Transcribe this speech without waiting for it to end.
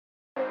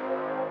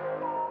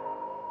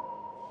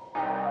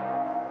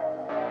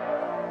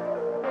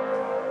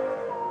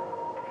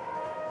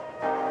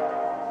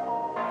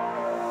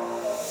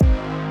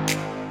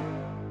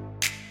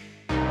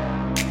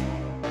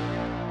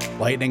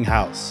Lightning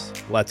House,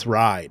 let's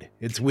ride.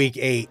 It's week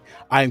 8.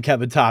 I'm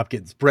Kevin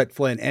Tompkins, Brett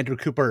Flynn, Andrew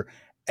Cooper,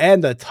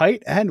 and the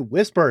tight end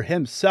whisperer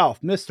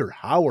himself, Mr.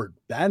 Howard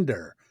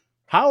Bender.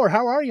 Howard,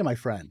 how are you, my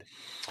friend?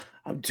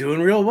 I'm doing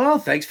real well.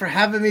 Thanks for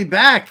having me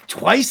back.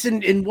 Twice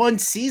in one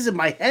season,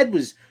 my head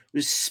was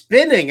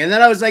spinning, and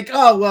then I was like,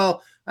 "Oh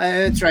well,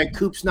 that's right.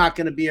 Coop's not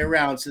going to be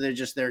around, so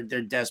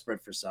they're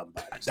desperate for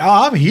somebody." So.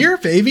 Oh, I'm here,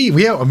 baby.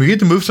 We had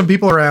to move some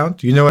people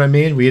around. You know what I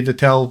mean? We had to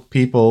tell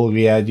people.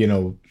 We had,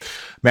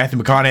 Matthew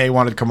McConaughey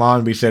wanted to come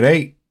on. We said,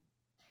 "Hey,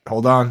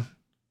 hold on,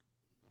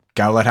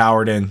 gotta let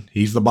Howard in.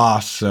 He's the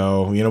boss."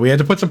 So we had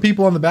to put some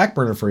people on the back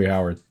burner for you,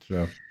 Howard.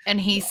 So. And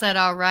he said,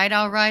 all right.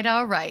 All right.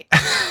 I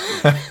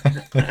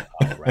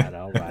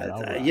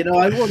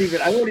won't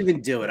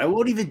even do it. I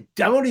won't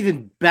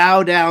even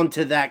bow down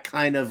to that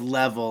kind of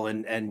level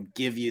and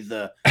give you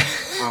the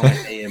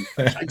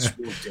impression. I just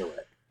won't do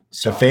it.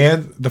 So.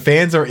 The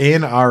fans are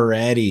in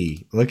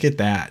already. Look at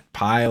that,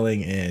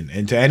 piling in.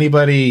 And to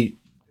anybody,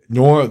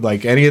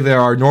 any of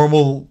our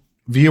normal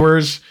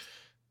viewers,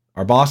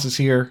 our boss is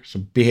here, so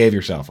behave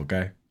yourself,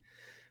 okay?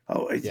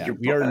 Oh, yeah,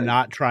 we are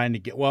not trying to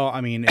get. Well, I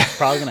mean, it's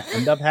probably going to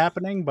end up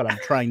happening, but I'm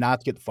trying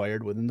not to get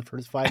fired within the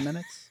first 5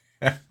 minutes.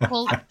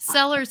 Well,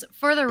 Sellers,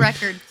 for the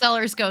record,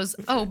 Sellers goes,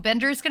 "Oh,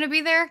 Bender's going to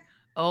be there?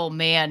 Oh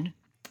man,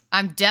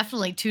 I'm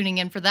definitely tuning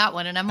in for that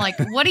one." And I'm like,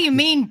 "What do you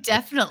mean,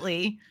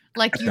 definitely?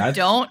 Like you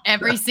don't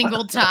every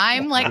single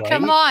time? Like, right?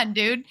 Come on,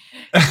 dude."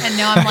 And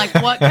now I'm like,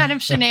 "What kind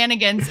of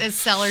shenanigans is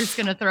Sellers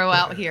going to throw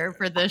out here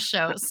for this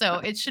show?" So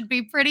it should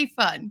be pretty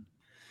fun.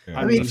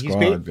 Yeah, I mean,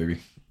 squad, baby.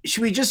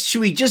 Should we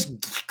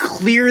just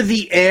clear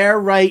the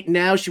air right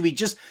now? Should we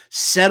just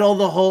settle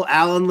the whole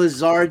Allen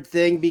Lazard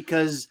thing?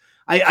 Because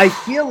I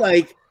feel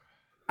like,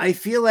 I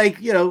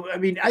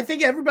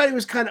think everybody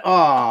was kind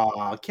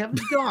of,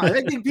 Kevin's gone.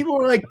 I think people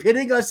were like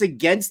pitting us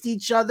against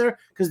each other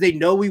because they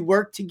know we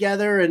work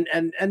together,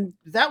 and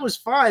that was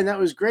fine. That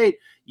was great.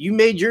 You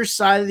made your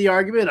side of the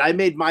argument. I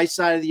made my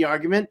side of the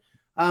argument.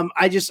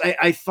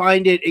 I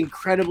find it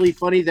incredibly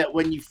funny that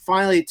when you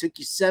finally, it took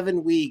you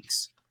 7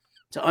 weeks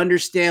to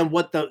understand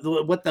what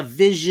the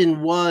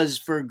vision was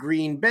for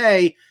Green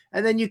Bay,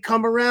 and then you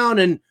come around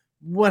and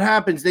what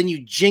happens? Then you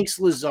jinx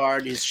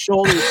Lazard, his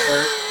shoulders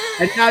hurt,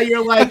 and now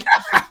you're like,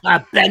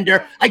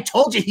 Bender, I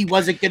told you he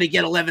wasn't going to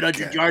get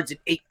 1,100 yards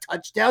and 8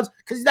 touchdowns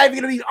because he's not even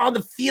going to be on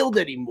the field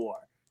anymore.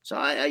 So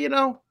I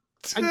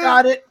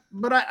got it,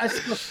 but I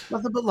still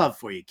nothing but love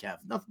for you, Kev.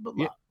 Nothing but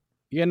love.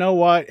 You know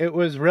what? It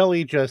was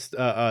really just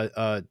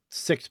a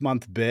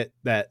 6-month bit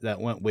that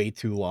went way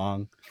too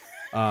long.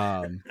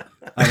 I mean,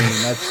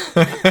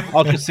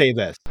 I'll just say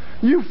this.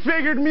 You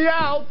figured me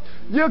out.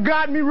 You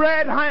got me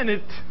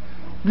red-handed.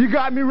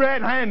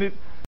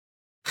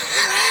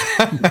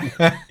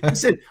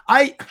 Listen,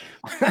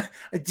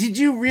 did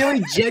you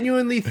really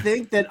genuinely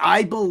think that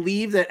I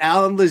believe that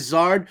Allen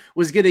Lazard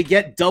was going to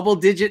get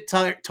double-digit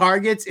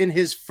targets in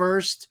his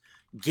first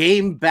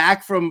game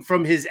back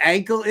from his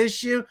ankle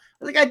issue?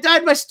 Like, I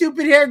dyed my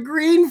stupid hair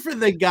green for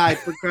the guy,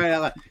 for crying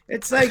out loud.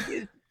 It's like,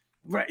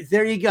 right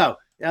there you go.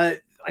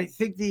 I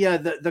think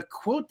the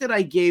quote that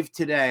I gave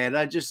today, and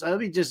I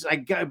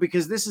got,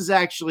 because this is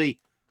actually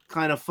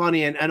kind of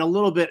funny and a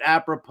little bit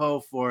apropos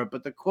for it,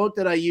 but the quote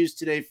that I used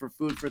today for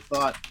food for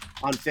thought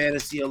on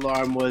Fantasy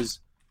Alarm was,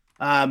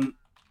 "The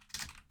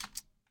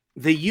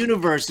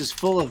universe is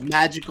full of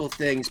magical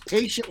things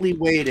patiently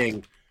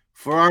waiting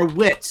for our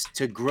wits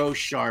to grow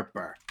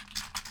sharper."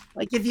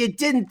 Like, if you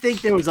didn't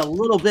think there was a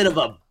little bit of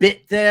a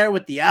bit there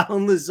with the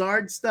Allen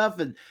Lazard stuff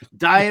and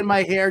dyeing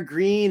my hair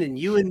green and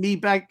you and me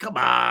back, come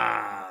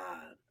on.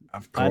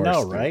 Of course, I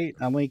know, right?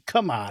 I mean,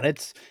 come on.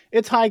 It's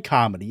high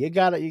comedy. You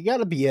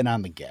gotta be in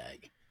on the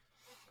gag.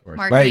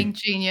 Marketing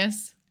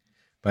genius.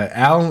 But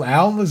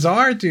Allen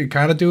Lazard, dude,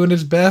 kind of doing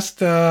his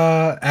best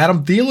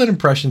Adam Thielen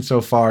impression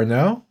so far,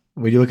 no?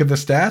 When you look at the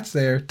stats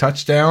there,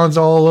 touchdowns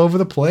all over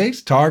the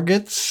place,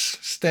 targets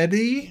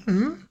steady.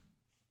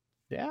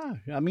 Yeah,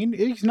 I mean,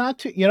 he's not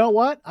too, you know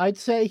what? I'd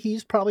say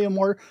he's probably a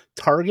more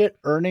target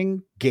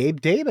earning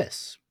Gabe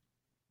Davis.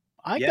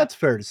 I think that's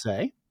fair to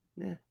say.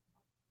 Yeah.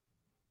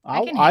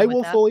 I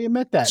will fully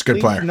admit that. It's a good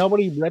player.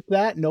 Nobody rip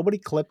that. Nobody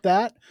clip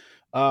that.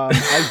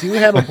 I do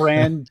have a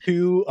brand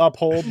to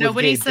uphold.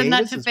 Nobody with Gabe send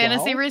Davis that to as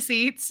fantasy well.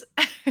 receipts.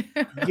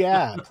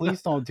 Yeah,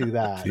 please don't do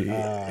that.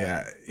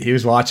 Yeah, he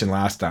was watching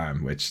last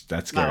time, which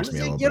that scares me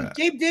a little bit.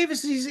 Gabe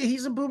Davis,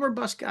 he's a boomer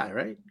bust guy,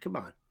 right? Come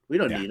on. We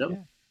don't need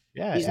him.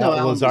 Yeah, he's no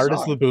Lazard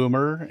is the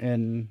boomer,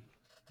 and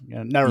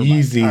never mind.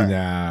 Easy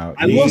now.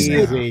 I will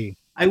say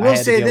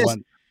this: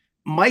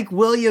 Mike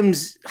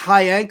Williams'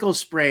 high ankle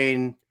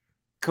sprain,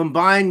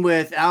 combined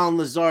with Allen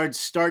Lazard's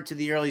start to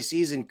the early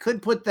season,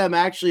 could put them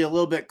actually a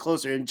little bit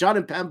closer. And John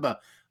and Pemba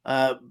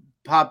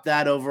popped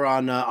that over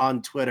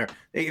on Twitter.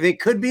 They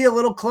could be a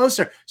little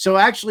closer. So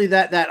actually,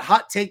 that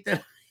hot take that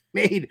I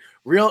made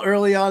real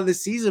early on in the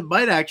season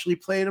might actually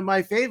play into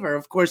my favor.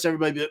 Of course,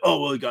 everybody be like,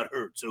 "Oh well, he got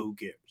hurt, so who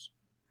cares?"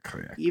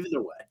 Correct.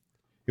 Either way.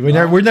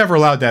 We're never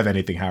allowed to have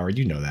anything, Howard.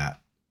 You know that.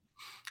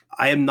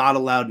 I am not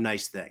allowed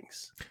nice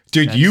things.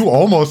 Dude,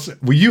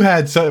 we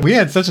had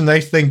such a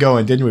nice thing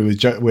going, didn't we,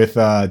 with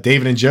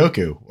David and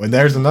Njoku? And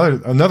there's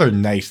another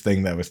nice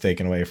thing that was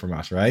taken away from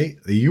us, right?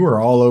 You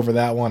were all over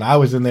that one. I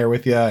was in there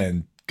with you,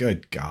 and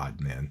good God,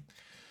 man.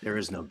 There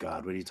is no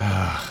God. What are you talking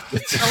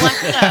about?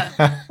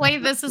 Alexa, play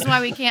 "This Is Why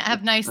We Can't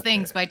Have Nice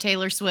Things" by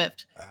Taylor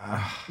Swift.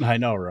 I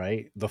know,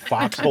 right? The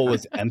foxhole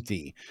is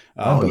empty.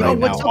 No, Right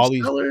what's now, up,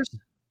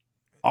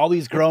 all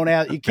these grown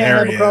ass. You can't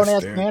have a grown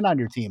ass man on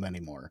your team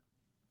anymore.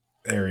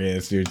 There he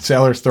is, dude.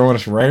 Sellers throwing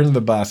us right under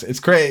the bus. It's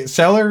great.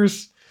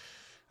 Sellers,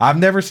 I've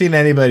never seen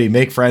anybody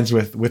make friends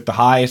with the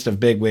highest of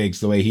big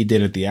wigs the way he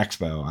did at the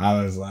Expo.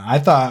 I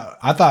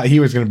thought he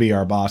was going to be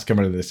our boss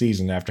coming into the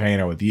season after hanging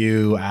out with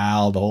you,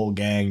 Al, the whole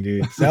gang,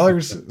 dude.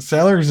 Sellers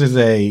is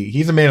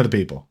he's a man of the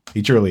people.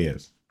 He truly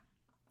is.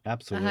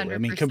 Absolutely. 100%. I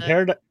mean,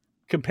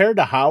 compared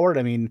to Howard,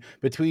 I mean,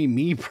 between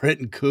me, Britt,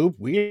 and Coop,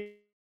 we.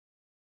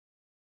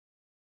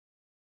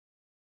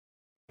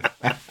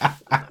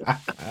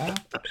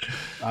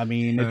 I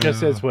mean, it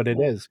just is what it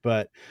is.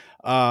 But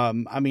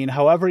I mean,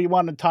 however you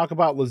want to talk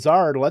about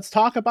Lazard, let's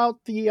talk about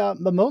the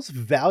most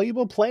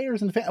valuable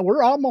players in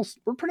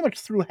we're pretty much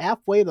through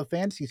halfway of the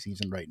fantasy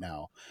season right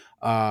now.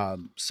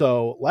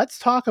 So let's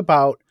talk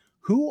about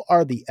who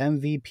are the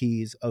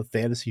MVPs of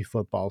fantasy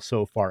football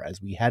so far as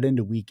we head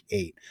into week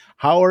 8.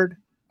 Howard,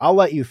 I'll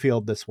let you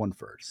field this one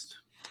first.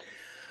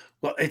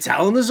 Well, it's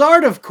Allen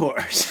Lazard, of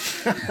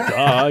course.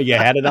 Duh, you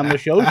had it on the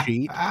show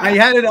sheet. I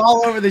had it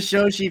all over the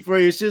show sheet for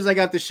you. As soon as I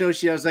got the show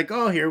sheet, I was like,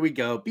 oh, here we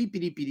go. Beep,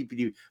 beep, beep, beep,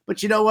 beep.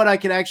 But you know what? I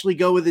could actually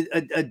go with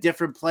a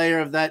different player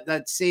of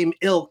that same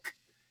ilk.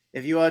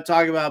 If you want to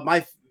talk about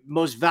my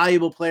most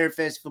valuable player in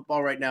fantasy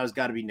football right now, has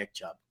got to be Nick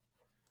Chubb.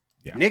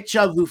 Yeah. Nick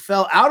Chubb, who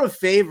fell out of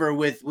favor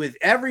with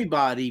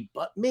everybody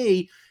but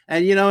me.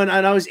 And, you know, and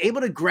I was able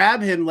to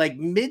grab him like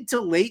mid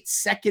to late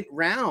second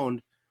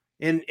round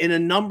in a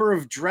number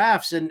of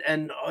drafts,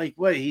 and like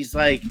what he's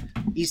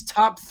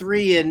top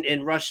 3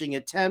 in rushing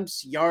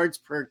attempts, yards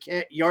per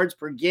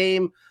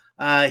game.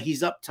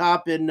 He's up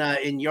top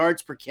in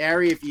yards per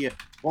carry. If you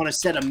want to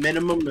set a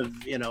minimum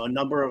of, you know, a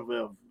number of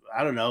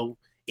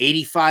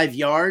 85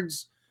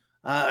 yards,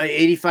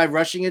 85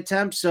 rushing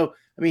attempts. So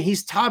I mean,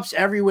 he's tops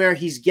everywhere.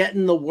 He's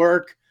getting the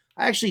work.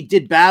 I actually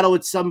did battle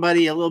with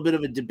somebody, a little bit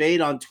of a debate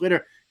on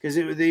Twitter, because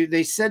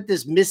they sent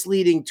this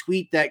misleading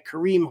tweet that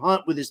Kareem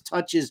Hunt with his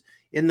touches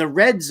in the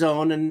red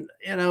zone. And,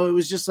 you know, it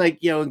was just like,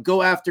 you know,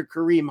 go after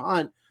Kareem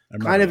Hunt,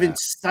 kind of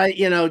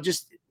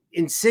just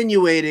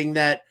insinuating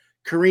that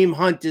Kareem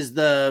Hunt is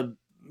the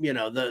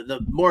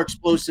more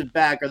explosive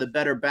back or the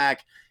better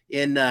back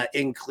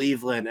in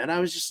Cleveland. And I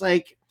was just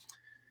like,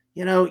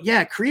 you know,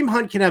 yeah, Kareem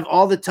Hunt can have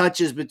all the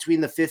touches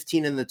between the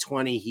 15 and the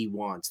 20 he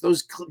wants.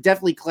 Those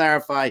definitely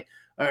classify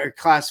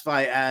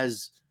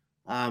as,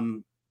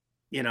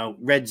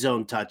 red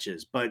zone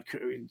touches. But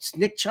it's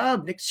Nick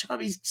Chubb,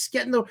 he's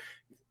getting the.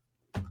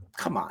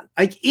 Come on.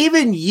 Like,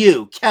 even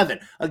you, Kevin,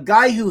 a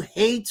guy who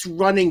hates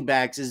running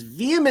backs as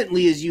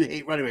vehemently as you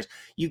hate running backs,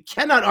 you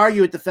cannot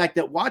argue with the fact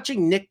that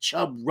watching Nick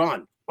Chubb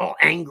run, all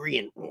angry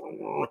and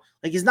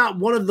like, is not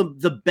one of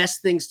the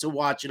best things to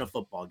watch in a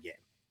football game.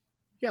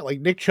 Yeah,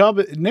 like Nick Chubb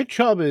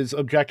is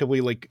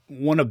objectively like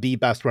one of the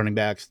best running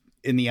backs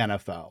in the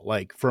NFL.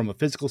 Like, from a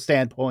physical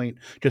standpoint,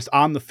 just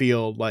on the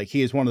field, like,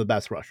 he is one of the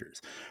best rushers.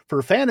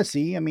 For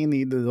fantasy, I mean,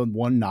 the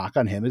one knock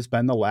on him has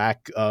been the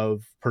lack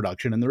of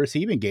production in the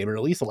receiving game, or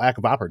at least the lack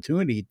of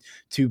opportunity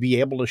to be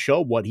able to show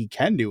what he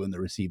can do in the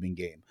receiving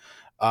game.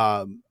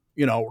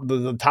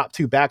 The top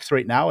 2 backs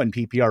right now in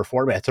PPR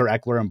formats are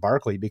Eckler and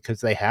Barkley,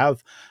 because they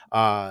have,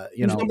 some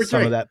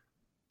of that.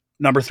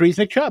 Number 3 is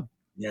Nick Chubb.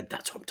 Yeah,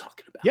 that's what I'm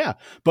talking about. Yeah,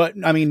 but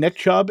I mean, Nick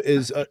Chubb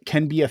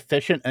can be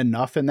efficient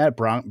enough in that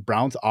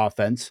Browns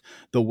offense.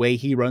 The way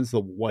he runs,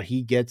 what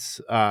he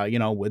gets,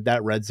 with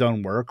that red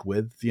zone work,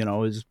 with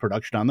his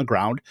production on the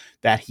ground,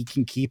 that he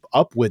can keep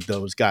up with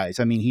those guys.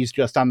 I mean, he's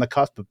just on the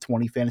cusp of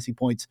 20 fantasy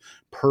points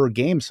per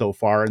game so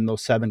far in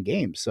those 7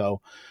 games. So,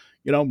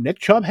 Nick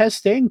Chubb has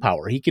staying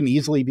power. He can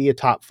easily be a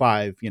top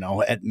 5,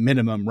 at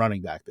minimum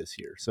running back this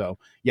year. So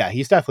yeah,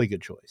 he's definitely a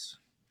good choice.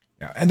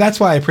 Yeah, and that's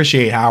why I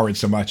appreciate Howard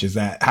so much, is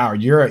that,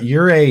 Howard,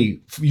 you're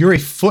a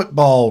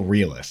football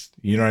realist.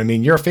 You know what I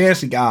mean? You're a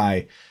fantasy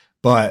guy,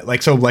 but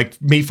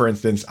like me, for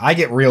instance, I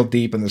get real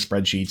deep in the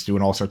spreadsheets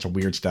doing all sorts of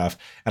weird stuff.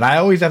 And I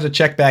always have to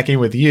check back in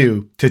with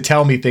you to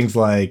tell me things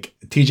like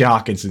TJ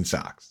Hawkinson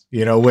sucks,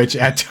 which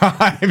at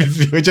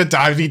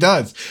times he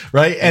does.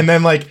 Right. And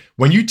then, like,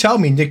 when you tell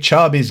me Nick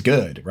Chubb is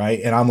good, right,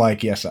 and I'm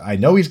like, yes, I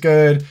know he's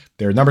good.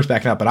 There are numbers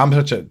backing up, but I'm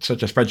such a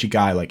spreadsheet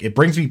guy. Like, it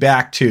brings me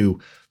back to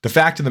the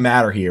fact of the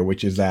matter here,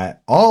 which is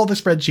that all the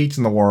spreadsheets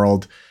in the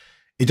world,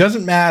 it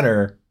doesn't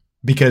matter,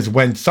 because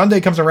when Sunday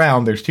comes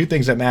around, there's 2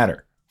 things that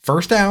matter: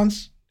 first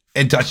downs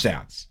and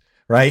touchdowns,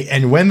 right?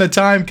 And when the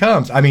time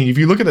comes, I mean, if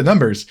you look at the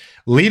numbers,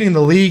 leading the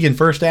league in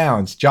first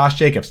downs, Josh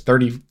Jacobs,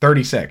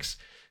 36.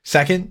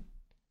 Second,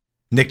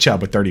 Nick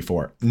Chubb with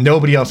 34.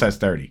 Nobody else has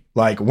 30.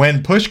 Like,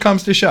 when push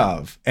comes to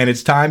shove and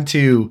it's time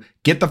to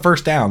get the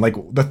first down, like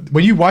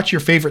when you watch your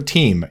favorite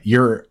team,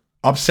 you're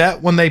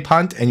upset when they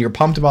punt and you're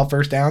pumped about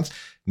first downs.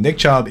 Nick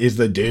Chubb is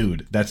the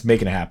dude that's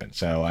making it happen.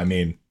 So, I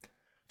mean,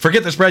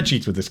 forget the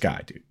spreadsheets with this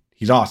guy, dude.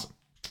 He's awesome.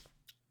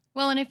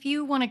 Well, and if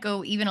you want to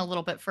go even a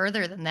little bit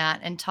further than that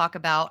and talk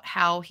about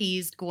how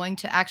he's going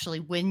to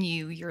actually win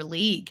you your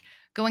league,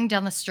 going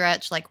down the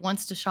stretch, like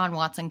once Deshaun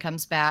Watson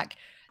comes back,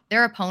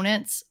 their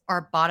opponents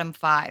are bottom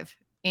 5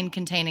 in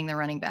containing the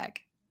running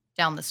back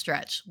down the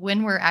stretch.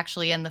 When we're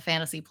actually in the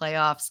fantasy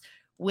playoffs,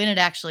 when it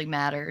actually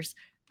matters,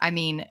 I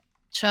mean,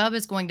 Chubb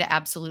is going to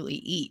absolutely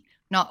eat.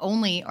 Not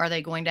only are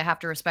they going to have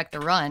to respect the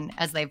run,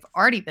 as they've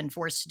already been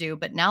forced to do,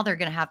 but now they're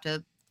going to have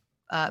to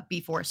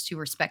be forced to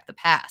respect the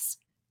pass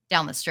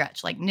down the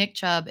stretch. Like Nick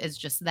Chubb is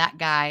just that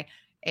guy,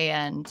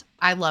 and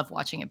I love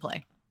watching him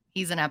play.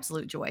 He's an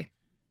absolute joy.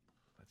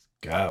 Let's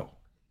go.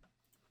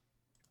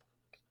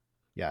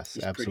 Yes,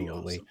 He's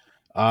absolutely.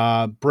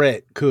 Awesome.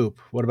 Britt, Coop,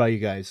 what about you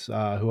guys?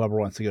 Whoever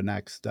wants to go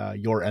next,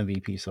 your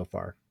MVP so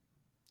far.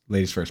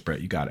 Ladies first,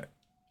 Britt, you got it.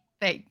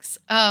 Thanks.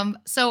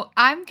 So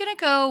I'm going to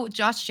go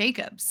Josh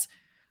Jacobs.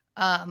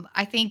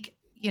 I think,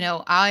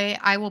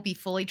 I will be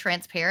fully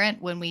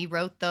transparent when we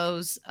wrote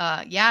those.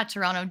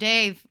 Toronto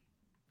Dave,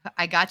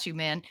 I got you,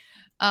 man.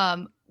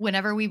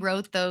 Whenever we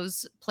wrote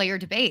those player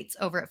debates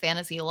over at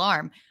Fantasy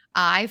Alarm,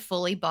 I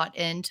fully bought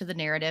into the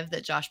narrative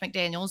that Josh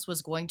McDaniels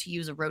was going to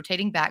use a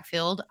rotating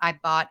backfield. I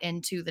bought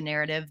into the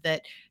narrative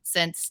that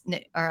since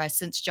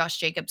Josh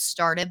Jacobs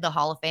started the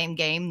Hall of Fame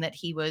game, that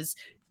he was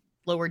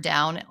lower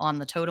down on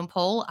the totem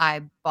pole.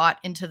 I bought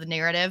into the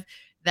narrative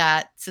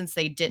that since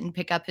they didn't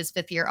pick up his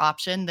 5th-year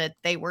option, that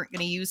they weren't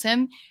going to use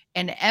him.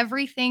 And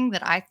everything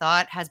that I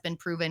thought has been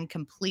proven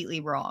completely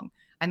wrong.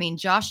 I mean,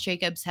 Josh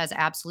Jacobs has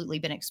absolutely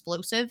been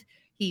explosive.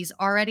 He's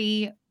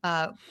already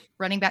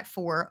running back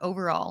 4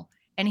 overall,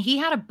 and he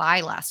had a bye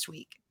last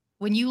week.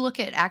 When you look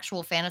at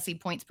actual fantasy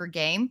points per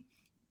game,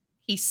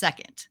 he's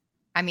 2nd.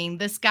 I mean,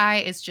 this guy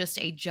is just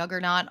a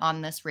juggernaut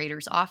on this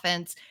Raiders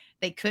offense.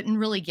 They couldn't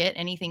really get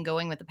anything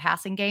going with the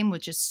passing game,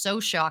 which is so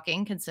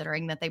shocking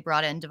considering that they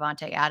brought in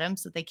Devontae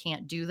Adams, that they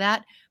can't do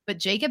that. But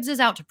Jacobs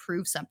is out to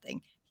prove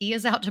something. He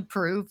is out to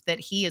prove that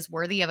he is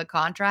worthy of a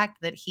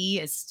contract, that he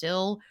is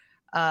still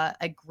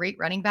a great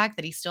running back,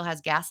 that he still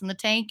has gas in the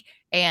tank.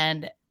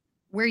 And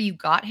where you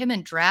got him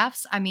in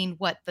drafts, I mean,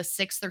 the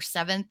 6th or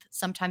 7th,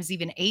 sometimes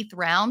even 8th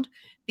round,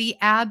 the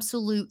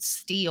absolute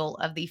steal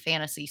of the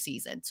fantasy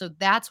season. So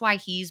that's why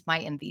he's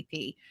my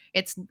MVP.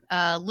 It's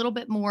a little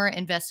bit more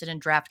invested in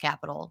draft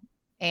capital,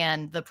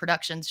 and the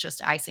production's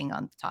just icing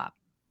on the top.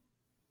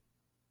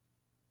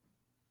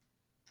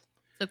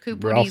 So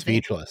Coop, we're all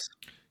speechless.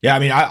 Yeah, I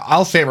mean,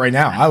 I'll say it right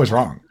now. I was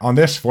wrong on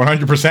this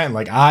 100%.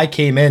 Like, I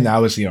came in,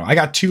 I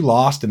got too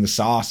lost in the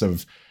sauce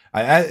of,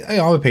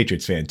 I'm a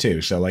Patriots fan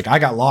too. So, like, I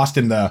got lost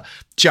in the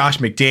Josh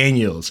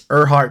McDaniels,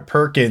 Erhardt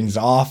Perkins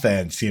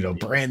offense,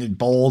 Brandon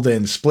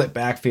Bolden, split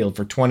backfield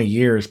for 20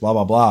 years, blah,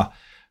 blah, blah.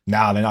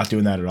 No, they're not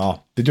doing that at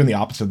all. They're doing the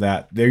opposite of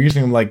that. They're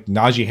using him like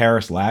Najee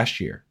Harris last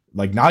year.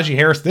 Like, Najee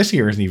Harris this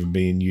year isn't even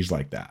being used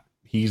like that.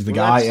 He's the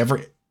guy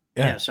every...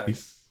 Yeah, sorry.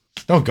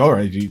 Don't go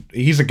right.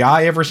 He's a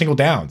guy every single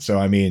down. So,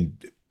 I mean...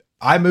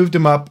 I moved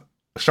him up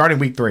starting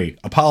week 3,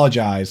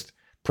 apologized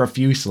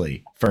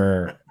profusely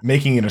for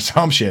making an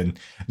assumption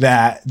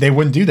that they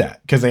wouldn't do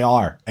that, because they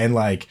are. And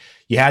like,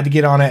 you had to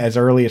get on it as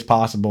early as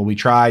possible. We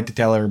tried to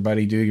tell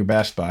everybody, do your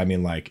best, but I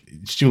mean, like,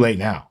 it's too late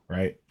now,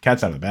 right?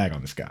 Cat's out of the bag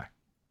on this guy.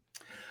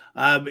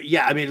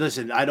 Yeah, I mean,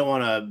 listen, I don't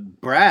want to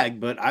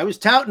brag, but I was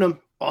touting him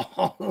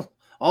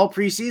all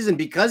preseason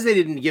because they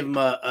didn't give him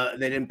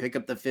they didn't pick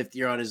up the 5th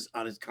year on his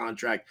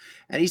contract,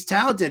 and he's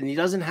talented and he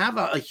doesn't have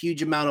a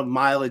huge amount of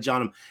mileage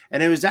on him.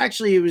 And it was Josh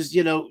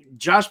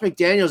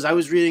McDaniels. I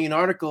was reading an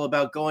article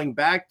about going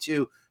back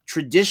to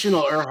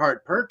traditional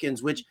Erhardt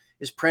Perkins, which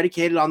is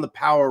predicated on the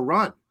power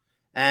run,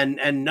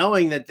 and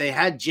knowing that they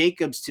had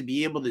Jacobs to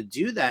be able to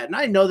do that. And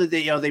I know that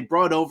they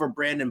brought over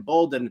Brandon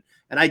Bolden,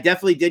 and I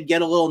definitely did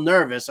get a little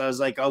nervous. I was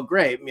like, oh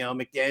great,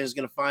 McDaniels is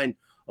going to find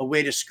a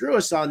way to screw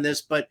us on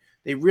this, but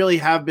they really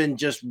have been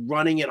just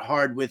running it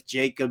hard with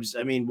Jacobs.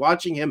 I mean,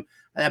 watching him,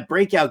 that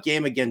breakout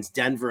game against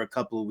Denver a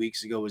couple of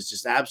weeks ago was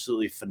just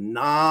absolutely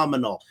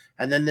phenomenal.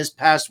 And then this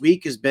past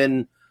week has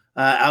been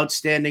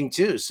outstanding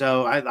too.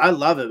 So I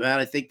love it, man.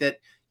 I think that,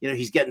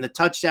 he's getting the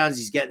touchdowns,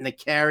 he's getting the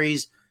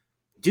carries.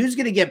 Dude's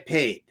going to get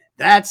paid.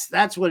 That's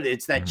what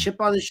it's that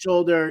chip on his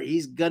shoulder.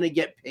 He's going to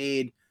get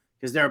paid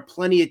because there are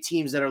plenty of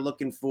teams that are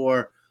looking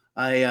for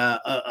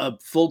a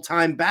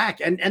full-time back,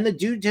 and the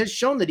dude has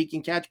shown that he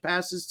can catch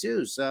passes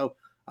too. So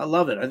I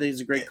love it. I think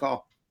it's a great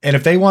call. And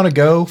if they want to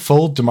go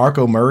full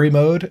DeMarco Murray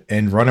mode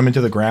and run him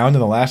into the ground in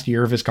the last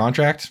year of his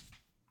contract,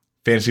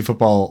 fantasy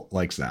football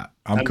likes that.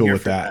 I'm cool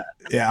with that.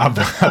 Yeah, I'm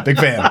a big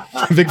fan.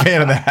 Big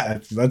fan of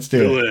that. Let's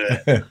do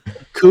it.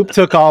 Coop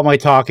took all my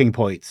talking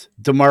points.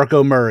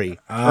 DeMarco Murray,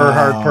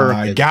 Erhardt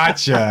Perkins.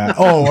 Gotcha.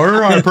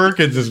 Erhardt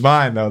Perkins is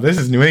mine, though. This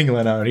is New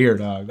England out here,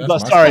 dog. The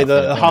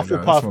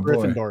Hufflepuff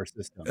Gryffindor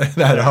system.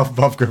 That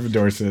Hufflepuff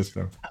Gryffindor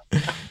system.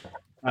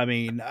 I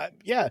mean,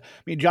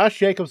 Josh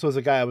Jacobs was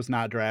a guy I was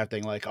not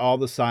drafting. Like, all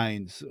the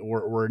signs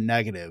were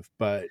negative,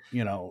 but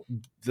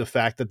the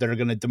fact that they're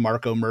going to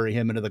DeMarco Murray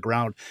him into the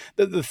ground.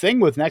 The thing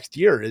with next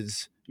year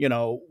is,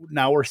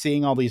 now we're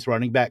seeing all these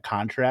running back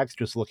contracts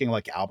just looking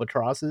like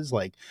albatrosses,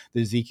 like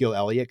the Ezekiel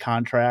Elliott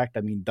contract.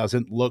 I mean,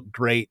 doesn't look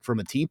great from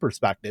a team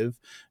perspective.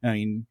 I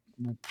mean,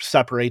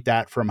 separate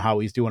that from how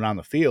he's doing on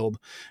the field.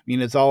 I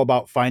mean, it's all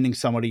about finding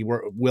somebody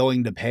we're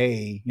willing to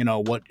pay.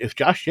 What if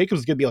Josh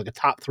Jacobs is going to be like a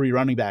top 3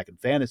 running back in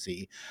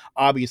fantasy?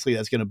 Obviously,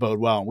 that's going to bode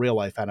well in real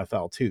life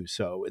NFL too.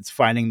 So it's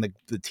finding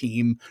the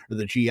team or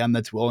the GM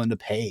that's willing to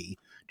pay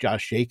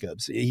Josh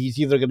Jacobs. He's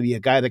either going to be a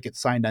guy that gets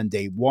signed on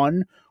day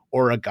 1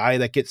 or a guy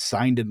that gets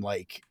signed in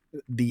like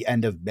the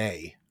end of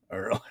May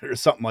or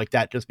something like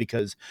that, just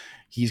because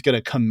he's going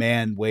to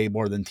command way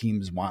more than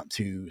teams want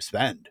to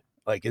spend.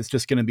 Like, it's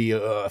just going to be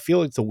I feel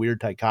like it's a weird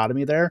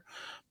dichotomy there,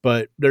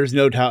 but there's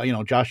no doubt,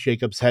 Josh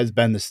Jacobs has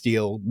been the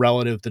steal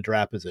relative to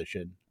draft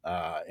position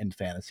in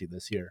fantasy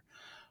this year.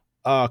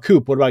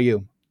 Coop, what about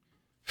you?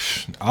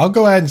 I'll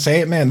go ahead and say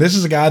it, man. This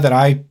is a guy that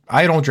I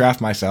don't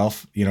draft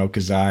myself,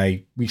 because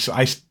I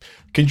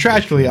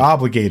contractually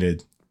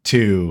obligated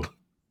to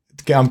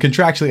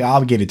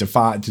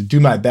do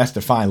my best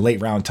to find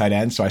late round tight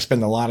ends. So I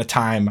spend a lot of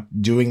time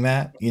doing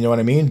that. You know what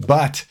I mean?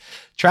 But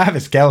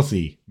Travis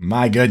Kelce,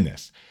 my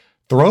goodness,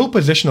 throw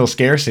positional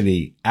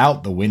scarcity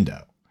out the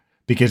window,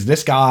 because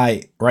this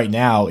guy right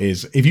now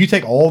is, if you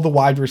take all the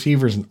wide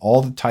receivers and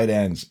all the tight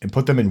ends and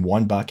put them in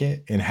one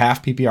bucket, in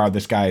half PPR,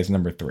 this guy is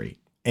number 3.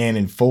 And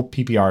in full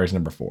PPR is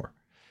number 4.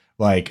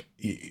 Like,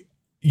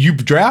 you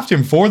draft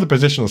him for the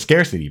positional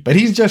scarcity, but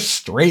he's just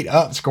straight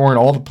up scoring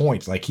all the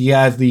points. Like, he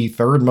has the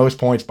 3rd most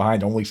points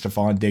behind only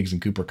Stephon Diggs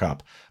and Cooper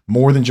Kupp,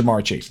 more than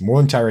Jamar Chase, more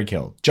than Tyreek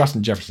Hill,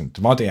 Justin Jefferson,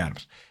 Devontae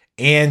Adams.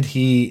 And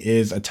he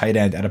is a tight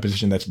end at a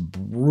position that's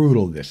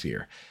brutal this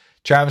year.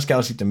 Travis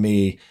Kelce, to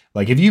me,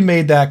 like, if you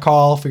made that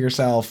call for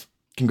yourself,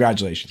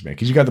 congratulations, man,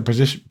 because you got the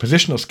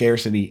positional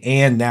scarcity,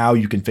 and now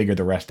you can figure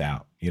the rest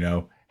out.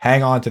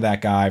 Hang on to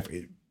that guy.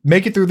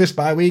 Make it through this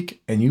bye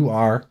week, and you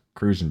are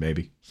cruising,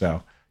 baby.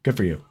 So good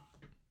for you.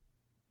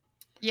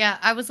 Yeah,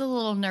 I was a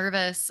little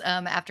nervous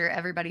after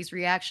everybody's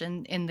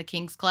reaction in the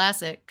Kings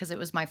Classic, because it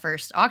was my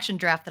first auction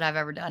draft that I've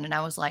ever done. And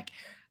I was like,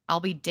 I'll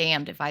be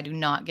damned if I do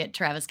not get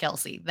Travis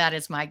Kelce. That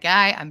is my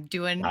guy. I'm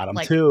doing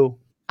too.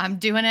 I'm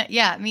doing it.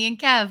 Yeah, me and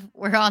Kev,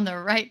 we're on the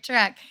right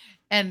track.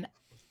 And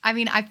I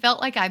mean, I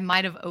felt like I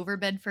might have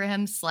overbid for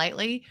him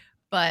slightly,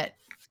 but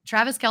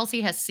Travis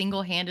Kelce has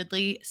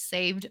single-handedly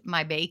saved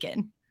my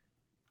bacon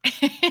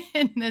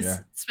in this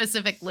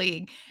specific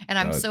league. And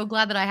I'm so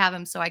glad that I have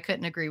him, so I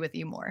couldn't agree with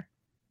you more.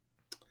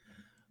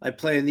 I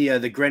play in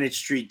the Greenwich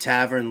Street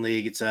Tavern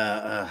League. It's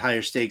a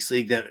higher stakes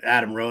league that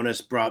Adam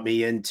Ronas brought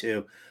me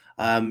into.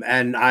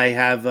 And I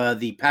have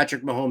the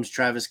Patrick Mahomes,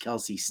 Travis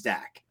Kelce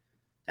stack.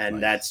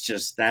 And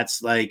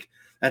that's like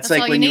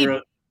when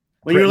you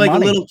were like a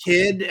little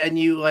kid and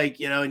you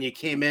and you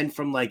came in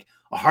from like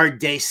a hard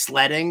day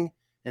sledding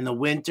in the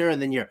winter,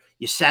 and then you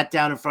sat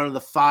down in front of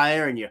the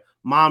fire and your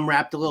mom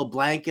wrapped a little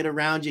blanket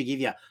around you, gave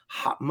you a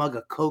hot mug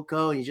of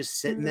cocoa, and you're just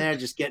sitting there,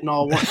 just getting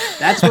all warm.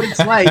 That's what it's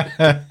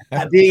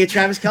like being a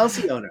Travis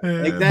Kelce owner.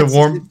 Like,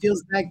 it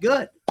feels that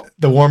good.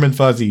 The warm and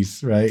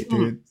fuzzies, right,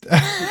 dude?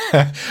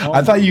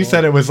 I thought you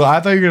said it was. I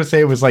thought you were gonna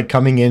say it was like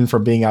coming in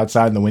from being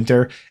outside in the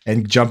winter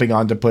and jumping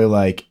on to play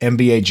like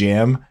NBA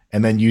Jam,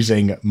 and then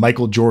using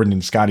Michael Jordan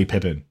and Scottie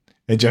Pippen,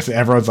 and just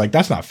everyone's like,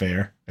 "That's not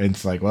fair." And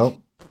it's like,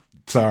 well,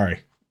 sorry.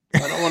 I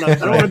don't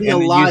want to be a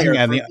liar.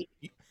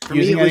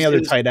 Using any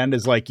other tight end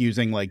is like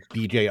using like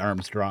BJ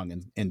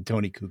Armstrong and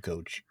Tony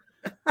Kukoc.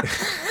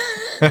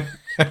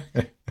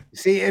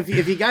 See, if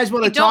you guys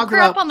want to talk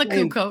about up on the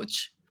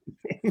Kukoc.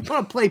 You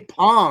want to play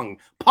Pong.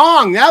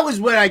 That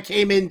was what I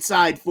came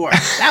inside for.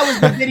 That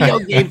was the video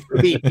game for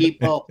me,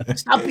 people.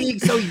 Stop being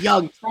so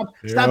young.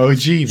 Stop OG,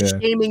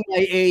 shaming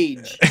my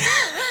age.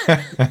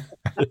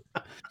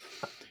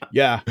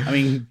 Yeah, I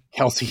mean,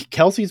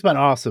 Kelce's been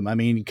awesome. I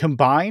mean,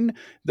 combine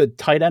the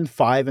tight end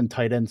 5 and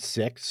tight end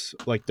 6,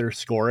 like their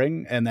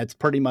scoring, and that's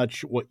pretty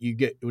much what you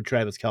get with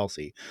Travis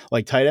Kelce.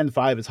 Like, tight end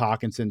 5 is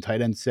Hawkinson,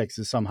 tight end 6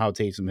 is somehow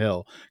Taysom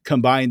Hill.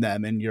 Combine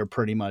them, and you're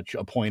pretty much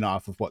a point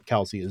off of what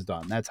Kelce has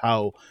done. That's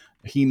how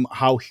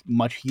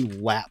much he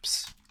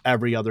laps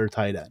every other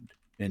tight end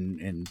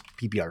in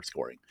PPR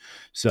scoring.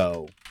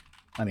 So,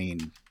 I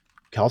mean,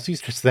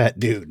 Kelce's just that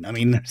dude. I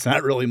mean, there's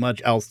not really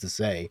much else to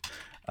say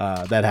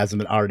that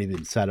hasn't already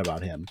been said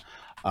about him.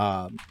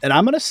 And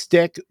I'm going to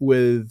stick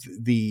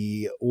with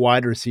the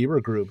wide receiver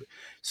group.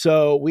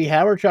 So we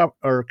have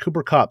our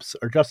Cooper Kupps,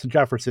 our Justin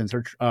Jeffersons,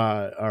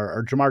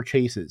 our Jamar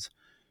Chases.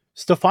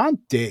 Stephon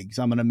Diggs,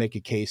 I'm going to make a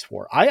case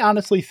for. I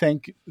honestly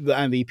think the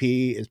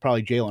MVP is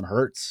probably Jalen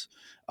Hurts,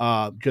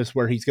 just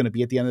where he's going to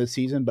be at the end of the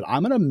season. But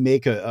I'm going to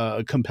make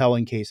a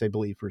compelling case, I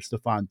believe, for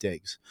Stephon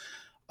Diggs.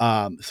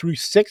 Through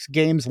 6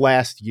 games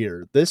last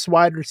year, this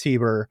wide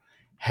receiver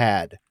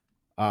had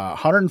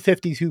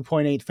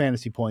 152.8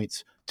 fantasy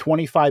points,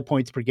 25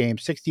 points per game,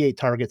 68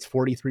 targets,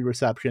 43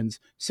 receptions,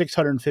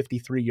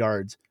 653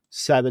 yards,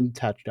 7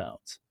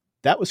 touchdowns.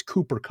 That was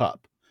Cooper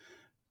Kupp.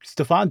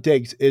 Stephon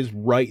Diggs is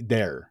right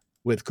there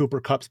with Cooper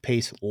Kupp's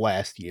pace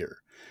last year.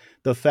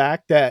 The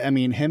fact that, I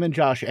mean, him and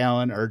Josh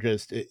Allen are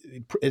just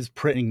is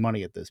printing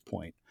money at this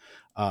point.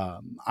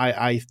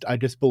 I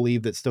just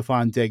believe that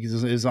Stephon Diggs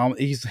is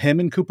he's him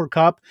and Cooper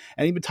Kupp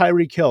and even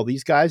Tyreek Hill.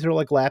 These guys are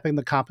like lapping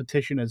the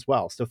competition as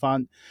well.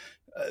 Stephon,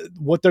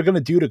 what they're going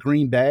to do to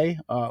Green Bay,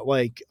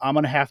 like I'm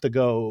going to have to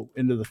go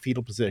into the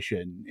fetal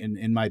position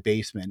in my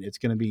basement. It's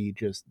going to be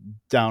just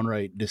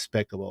downright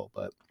despicable.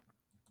 But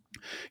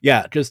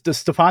yeah, just the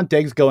Stephon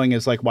Diggs going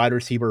as like wide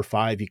receiver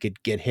 5. You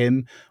could get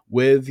him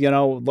with,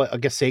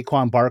 like a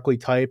Saquon Barkley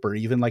type or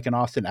even like an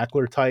Austin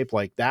Eckler type.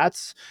 Like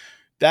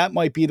that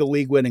might be the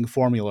league winning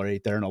formula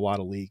right there in a lot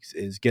of leagues,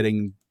 is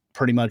getting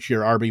pretty much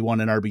your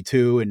RB1 and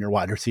RB2 and your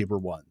wide receiver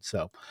 1.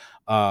 So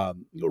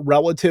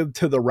relative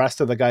to the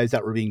rest of the guys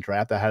that were being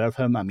drafted ahead of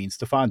him, I mean,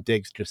 Stephon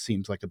Diggs just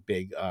seems like a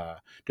big,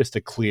 just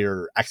a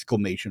clear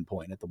exclamation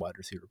point at the wide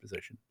receiver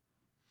position.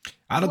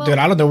 I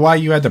don't know why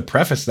you had to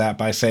preface that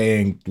by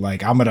saying,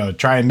 like, I'm going to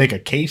try and make a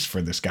case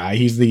for this guy.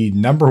 He's the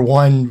number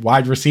 1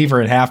 wide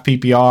receiver in half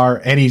PPR,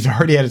 and he's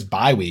already had his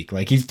bye week.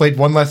 Like, he's played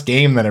one less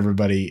game than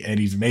everybody, and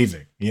he's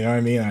amazing. You know what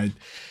I mean?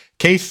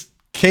 Case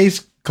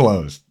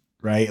closed,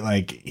 right?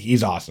 Like,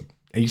 he's awesome.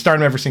 And you start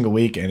him every single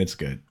week, and it's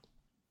good.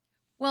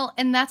 Well,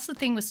 and that's the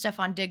thing with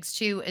Stephon Diggs,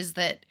 too, is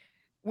that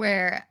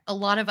where a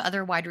lot of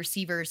other wide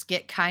receivers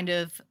get kind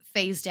of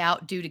phased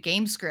out due to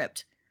game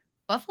script,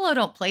 Buffalo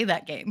don't play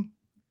that game.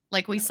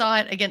 Like we saw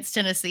it against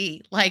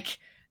Tennessee. Like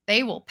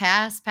they will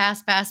pass.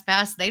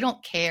 They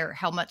don't care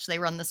how much they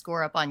run the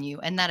score up on you.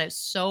 And that is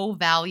so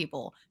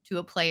valuable to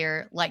a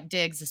player like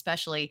Diggs,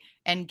 especially,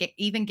 and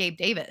even Gabe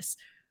Davis.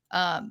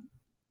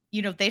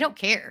 They don't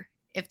care.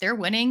 If they're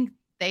winning,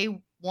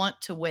 they want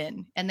to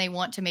win and they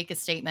want to make a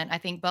statement. I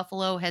think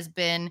Buffalo has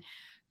been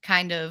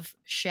kind of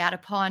shat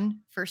upon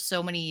for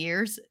so many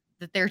years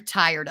that they're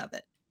tired of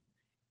it.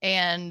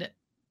 And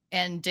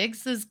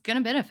Diggs is going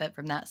to benefit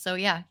from that. So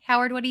yeah,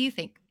 Howard, what do you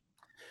think?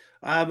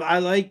 I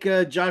like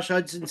Josh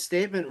Hudson's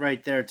statement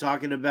right there,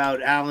 talking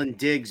about Allen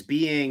Diggs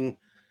being,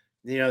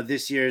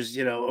 this year's,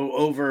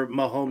 over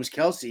Mahomes,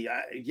 Kelsey.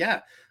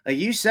 Like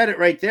you said it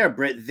right there,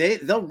 Britt.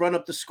 They'll run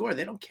up the score.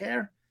 They don't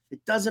care.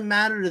 It doesn't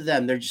matter to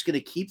them. They're just going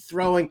to keep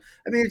throwing.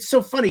 I mean, it's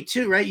so funny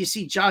too, right? You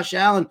see Josh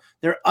Allen,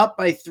 they're up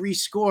by 3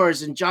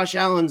 scores, and Josh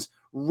Allen's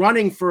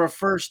running for a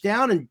first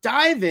down and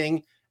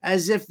diving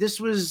as if this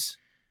was,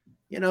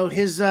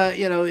 his, like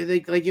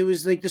it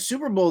was like the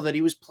Super Bowl that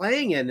he was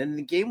playing in, and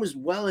the game was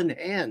well in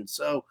hand.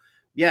 So,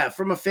 yeah,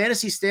 from a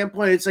fantasy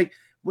standpoint, it's like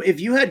if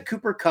you had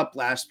Cooper Kupp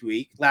last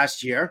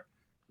year,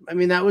 I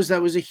mean, that was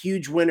a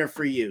huge winner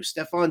for you.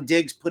 Stephon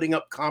Diggs putting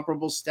up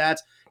comparable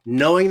stats,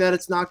 knowing that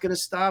it's not going to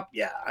stop.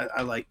 Yeah,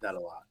 I like that a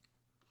lot.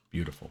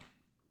 Beautiful.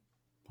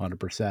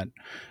 100%.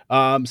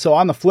 So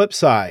on the flip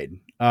side,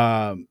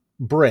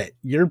 Britt,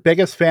 your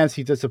biggest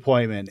fantasy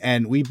disappointment,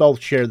 and we both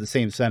share the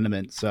same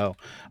sentiment. So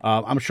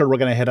I'm sure we're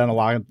going to hit on a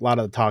lot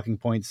of the talking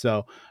points.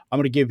 So I'm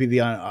going to give you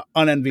the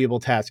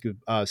unenviable task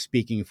of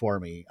speaking for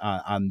me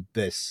on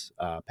this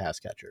pass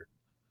catcher.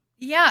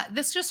 Yeah,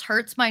 this just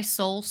hurts my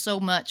soul so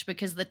much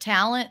because the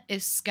talent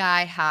is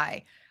sky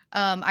high.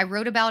 I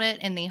wrote about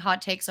it in the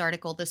Hot Takes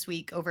article this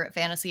week over at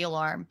Fantasy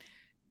Alarm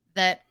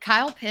that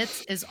Kyle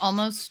Pitts is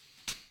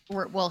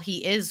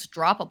he is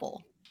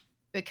droppable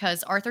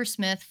because Arthur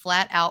Smith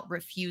flat out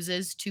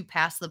refuses to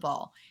pass the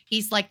ball.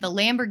 He's like the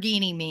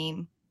Lamborghini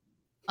meme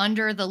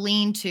under the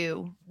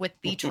lean-to with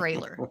the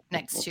trailer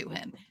next to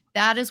him.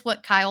 That is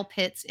what Kyle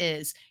Pitts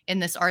is in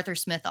this Arthur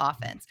Smith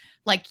offense.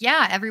 Like,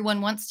 yeah,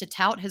 everyone wants to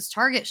tout his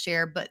target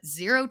share, but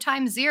 0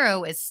 times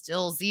 0 is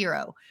still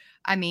 0.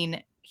 I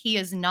mean, he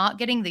is not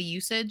getting the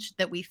usage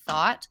that we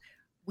thought.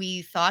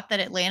 We thought that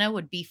Atlanta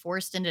would be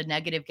forced into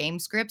negative game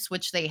scripts,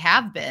 which they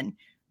have been.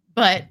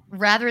 But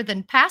rather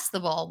than pass the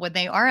ball when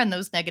they are in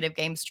those negative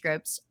game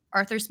scripts,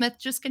 Arthur Smith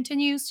just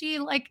continues to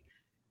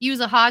use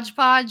a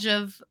hodgepodge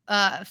of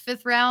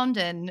 5th round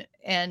and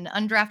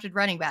undrafted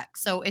running back.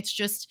 So it's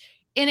just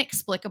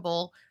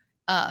inexplicable,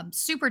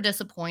 super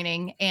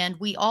disappointing. And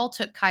we all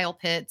took Kyle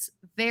Pitts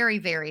very,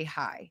 very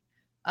high.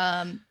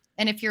 And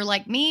if you're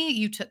like me,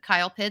 you took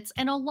Kyle Pitts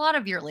in a lot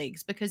of your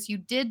leagues because you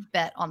did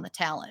bet on the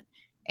talent.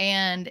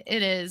 And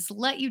it has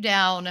let you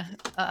down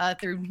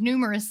through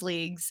numerous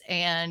leagues,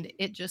 and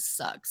it just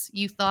sucks.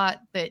 You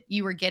thought that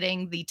you were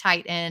getting the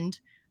tight end,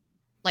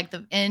 like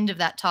the end of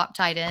that top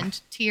tight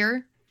end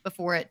tier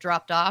before it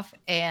dropped off.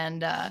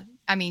 And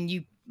I mean,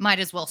 you might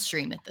as well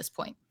stream at this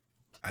point.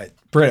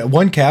 Britt,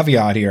 one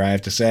caveat here I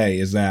have to say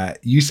is that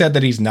you said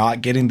that he's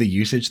not getting the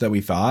usage that we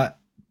thought,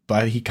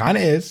 but he kind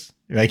of is.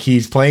 Like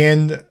he's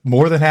playing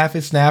more than half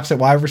his snaps at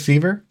wide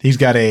receiver. He's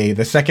got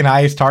the second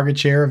highest target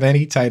share of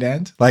any tight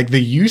end. Like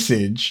the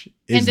usage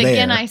is there. And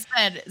again, I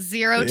said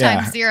 0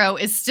 times 0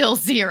 is still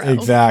 0.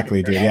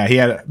 Exactly, dude. Yeah, he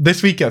had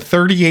this week a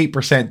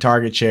 38%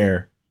 target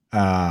share,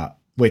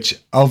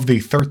 which of the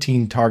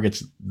 13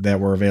 targets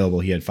that were available,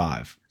 he had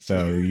 5.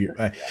 So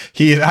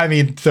he's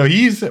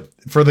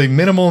for the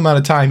minimal amount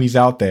of time he's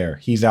out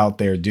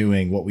there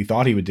doing what we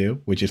thought he would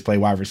do, which is play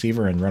wide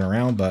receiver and run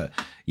around. But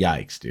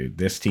yikes, dude,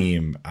 this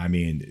team, I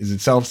mean, is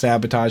it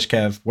self-sabotage,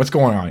 Kev? What's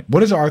going on?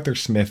 What is Arthur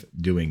Smith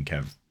doing,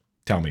 Kev?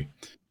 Tell me.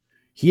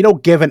 He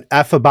don't give an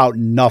F about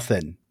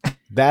nothing.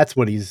 That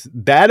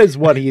is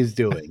what he's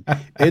doing.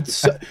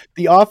 It's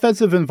the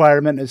offensive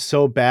environment is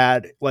so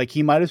bad. Like,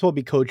 he might as well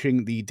be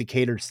coaching the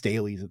Decatur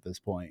Staleys at this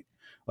point.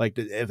 Like,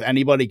 if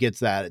anybody gets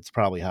that, it's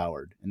probably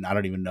Howard, and I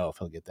don't even know if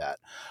he'll get that.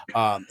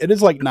 It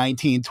is like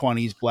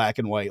 1920s black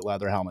and white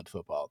leather helmet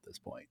football at this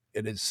point.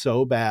 It is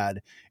so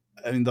bad.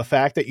 I mean, the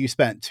fact that you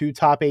spent 2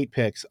 top 8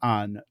 picks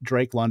on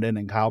Drake London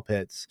and Kyle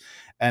Pitts,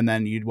 and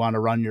then you'd want to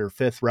run your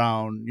 5th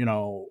round,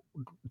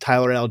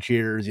 Tyler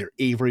Algiers, your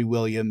Avery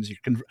Williams, your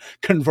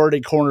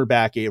converted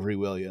cornerback Avery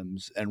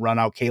Williams, and run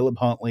out Caleb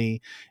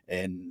Huntley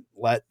and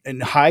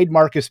hide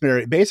Marcus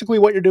Mariota. Basically,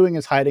 what you're doing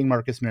is hiding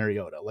Marcus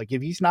Mariota. Like,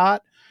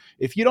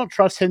 if you don't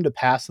trust him to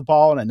pass the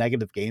ball in a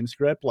negative game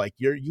script, like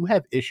you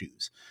have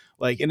issues.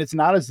 Like, and it's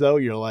not as though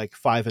you're like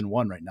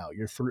 5-1 right now.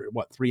 You're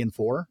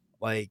 3-4.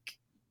 Like,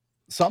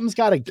 something's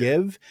got to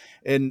give,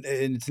 and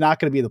it's not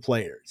going to be the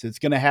players. It's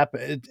going to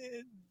happen.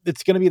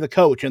 It's going to be the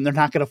coach, and they're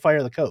not going to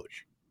fire the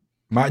coach.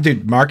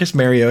 Marcus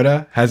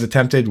Mariota has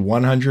attempted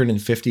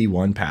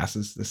 151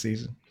 passes this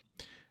season.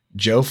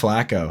 Joe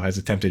Flacco has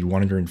attempted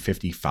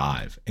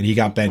 155, and he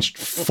got benched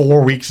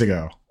 4 weeks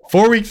ago.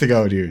 4 weeks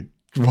ago, dude.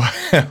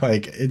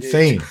 Like,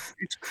 insane.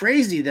 It's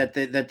crazy that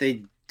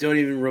they don't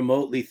even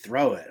remotely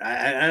throw it.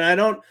 I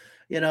don't,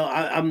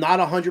 I'm not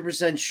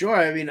 100% sure.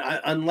 I mean,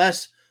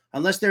 unless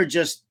they're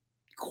just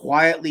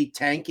quietly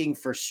tanking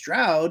for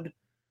Stroud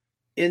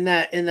in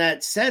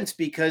that sense,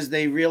 because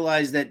they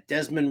realize that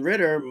Desmond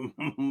Ridder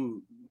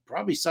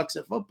probably sucks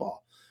at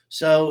football.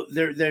 So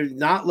they're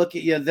not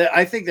looking.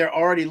 I think they're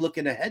already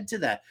looking ahead to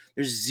that.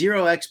 There's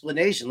zero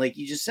explanation, like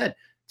you just said,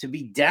 to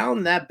be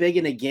down that big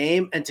in a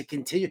game and to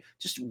continue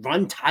just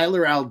run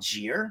Tyler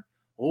Algier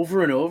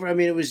over and over. I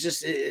mean, it was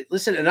just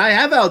listen. And I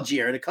have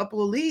Algier in a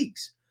couple of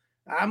leagues.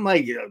 I'm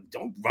like,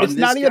 don't run. It's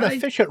this not even guy.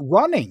 efficient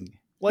running.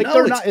 Like, No,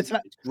 they're not. It's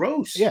not. It's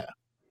gross. Yeah,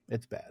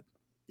 it's bad.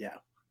 Yeah.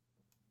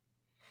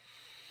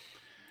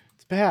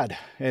 It's bad.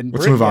 And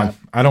let's move on.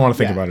 I don't want to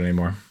think about it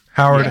anymore.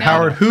 Howard,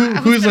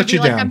 who's let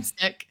you down? I'm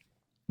sick.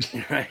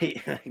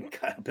 Right.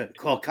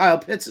 Kyle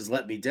Pitts has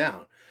let me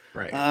down.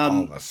 Right.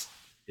 All of us.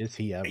 Is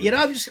he ever?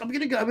 I'm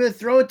gonna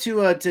throw it to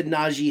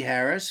Najee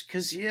Harris,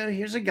 because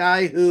here's a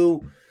guy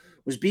who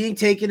was being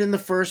taken in the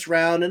first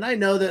round, and I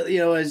know that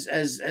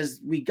as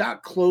we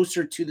got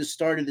closer to the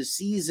start of the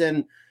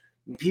season,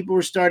 people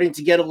were starting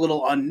to get a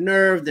little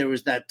unnerved. There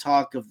was that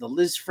talk of the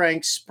Liz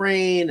Frank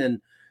sprain,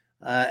 and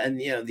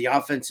the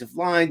offensive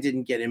line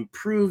didn't get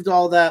improved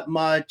all that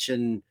much,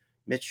 and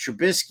Mitch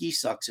Trubisky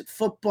sucks at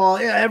football.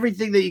 Yeah,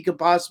 everything that you could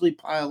possibly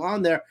pile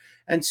on there.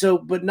 And so,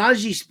 but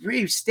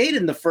Najee stayed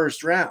in the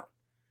first round.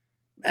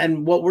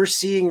 And what we're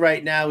seeing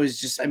right now is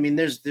just, I mean,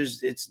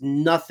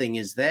 nothing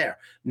is there.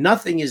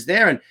 Nothing is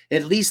there. And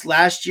at least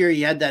last year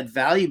he had that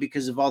value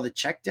because of all the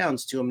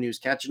checkdowns to him, and he was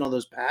catching all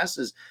those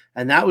passes.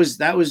 And that was,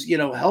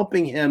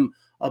 helping him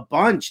a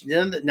bunch.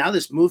 Now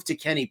this move to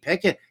Kenny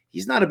Pickett,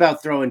 he's not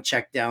about throwing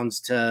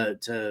checkdowns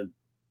to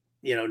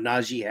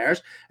Najee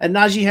Harris. And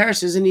Najee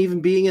Harris isn't even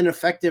being an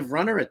effective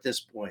runner at this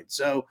point.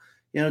 So,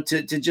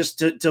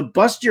 to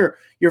bust your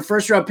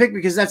first round pick,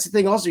 because that's the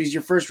thing also, he's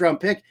your first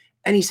round pick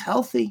and he's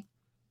healthy.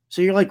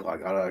 So you're like, well,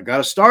 I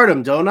gotta start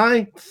him, don't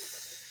I?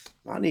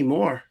 Not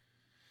anymore.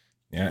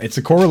 Yeah, it's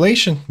a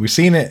correlation. We've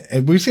seen it,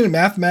 and we've seen it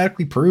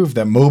mathematically prove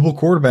that mobile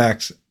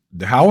quarterbacks,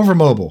 however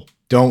mobile,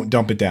 don't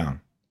dump it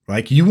down.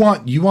 Like, you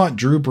want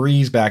Drew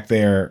Brees back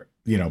there,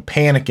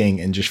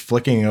 panicking and just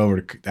flicking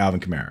over to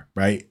Alvin Kamara,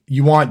 right?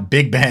 You want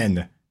Big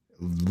Ben,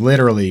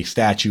 literally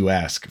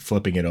statuesque,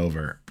 flipping it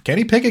over.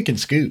 Kenny Pickett can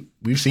scoot.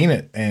 We've seen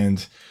it,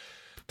 and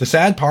the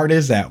sad part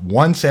is that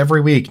once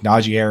every week,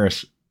 Najee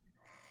Harris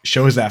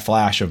shows that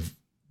flash of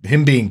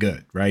him being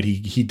good, right?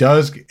 He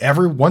does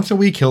once a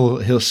week,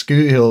 he'll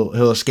scoot,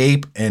 he'll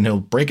escape, and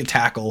he'll break a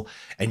tackle,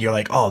 and you're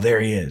like, oh,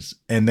 there he is.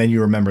 And then you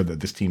remember that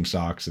this team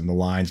sucks and the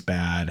line's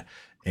bad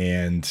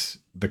and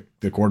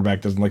the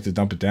quarterback doesn't like to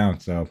dump it down.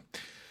 So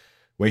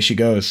way she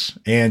goes.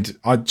 And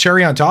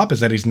cherry on top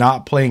is that he's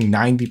not playing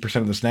 90%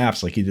 of the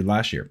snaps like he did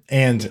last year.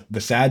 And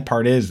the sad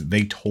part is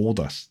they told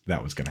us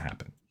that was going to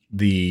happen.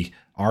 The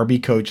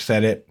RB coach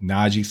said it,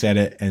 Najee said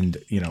it, and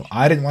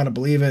I didn't want to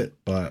believe it,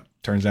 but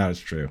turns out it's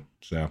true.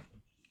 So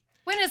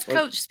when is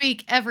coach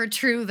speak ever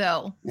true,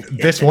 though?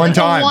 This one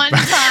time. One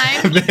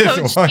time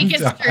coach speak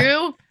is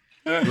true.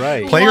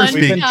 Right. Player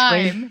speak.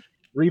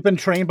 We've been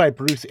trained by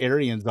Bruce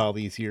Arians all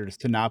these years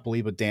to not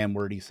believe a damn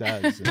word he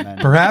says. And then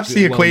perhaps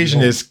the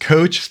equation is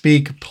coach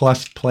speak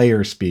plus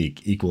player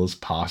speak equals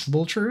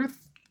possible truth,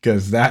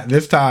 because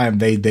this time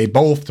they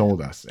both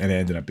told us and it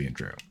ended up being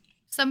true.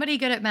 Somebody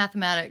good at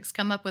mathematics,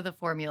 come up with a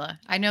formula.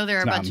 I know there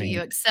are a bunch of you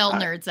Excel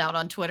nerds out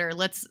on Twitter.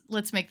 Let's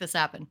make this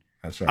happen.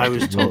 That's right. I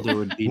was told there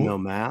would be no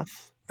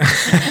math.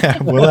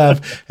 We'll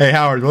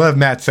have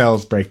Matt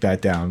Sells break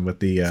that down with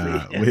the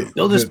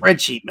build a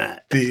spreadsheet,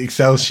 Matt. The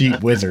Excel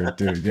sheet wizard,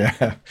 dude.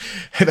 Yeah.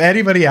 If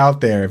anybody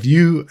out there, if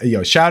you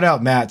shout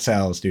out Matt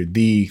Sells, dude,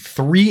 the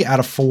 3 out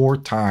of 4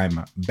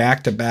 time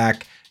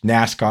back-to-back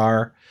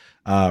NASCAR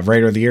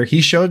Raider of the Year.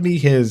 He showed me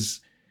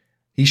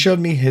He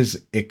showed me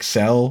his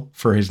Excel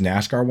for his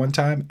NASCAR one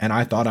time, and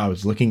I thought I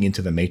was looking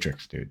into the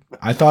Matrix, dude.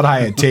 I thought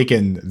I had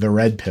taken the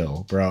red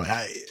pill, bro.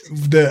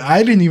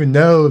 I didn't even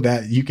know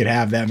that you could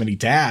have that many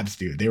tabs,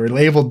 dude. They were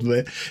labeled.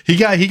 He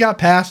got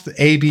past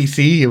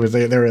ABC. It was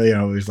there,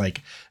 it was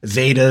like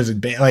zetas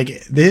and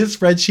like this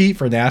spreadsheet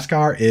for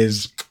NASCAR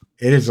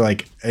is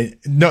like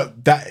no,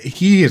 that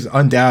he is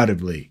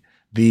undoubtedly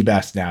the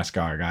best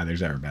NASCAR guy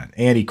there's ever been,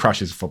 and he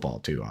crushes football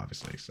too,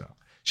 obviously. So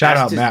shout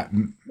out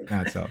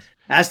Matt Sells.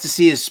 Has to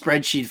see his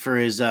spreadsheet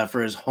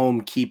for his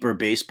home keeper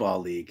baseball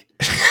league.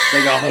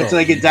 It's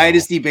like a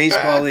dynasty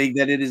baseball league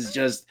that it is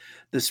just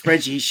the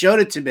spreadsheet. He showed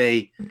it to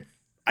me.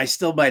 I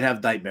still might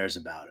have nightmares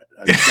about it.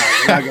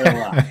 I'm not gonna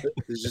lie.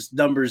 There's just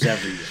numbers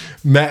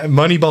everywhere.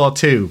 Moneyball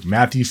 2.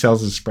 Matthew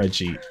sells his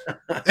spreadsheet.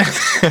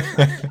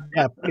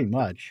 Yeah, pretty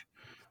much.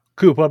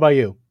 Coop, what about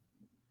you?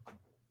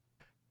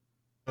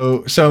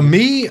 So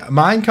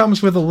mine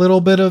comes with a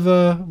little bit of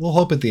a little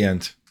hope at the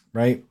end,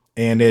 right?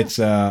 And it's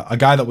a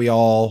guy that we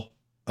all,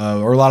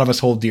 or a lot of us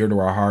hold dear to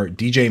our heart,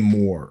 DJ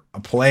Moore,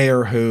 a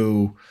player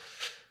who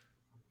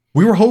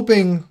we were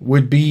hoping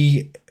would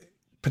be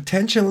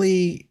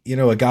potentially,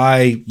 a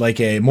guy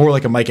more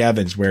like a Mike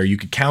Evans, where you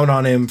could count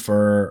on him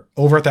for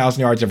over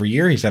 1,000 yards every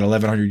year. He's at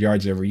 1,100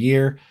 yards every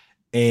year.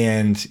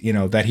 And,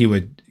 that he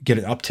would get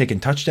an uptick in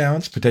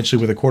touchdowns,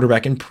 potentially with a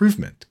quarterback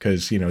improvement,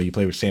 because, you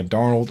play with Sam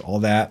Darnold, all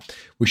that.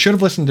 We should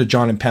have listened to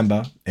John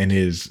Impemba and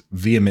his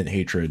vehement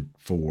hatred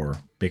for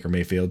Baker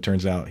Mayfield.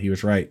 Turns out he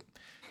was right.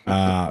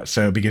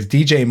 So because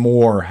DJ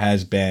Moore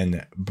has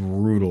been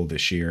brutal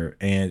this year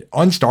and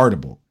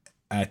unstartable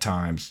at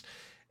times.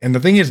 And the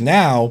thing is,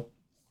 now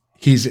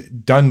he's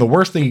done the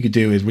worst thing you could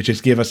do, which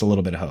is give us a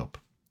little bit of hope.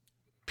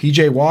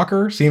 PJ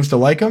Walker seems to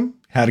like him,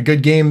 had a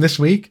good game this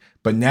week.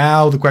 But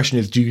now the question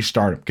is, do you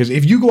start him? Because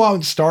if you go out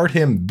and start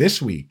him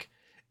this week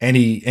and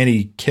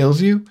he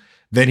kills you,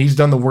 then he's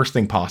done the worst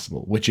thing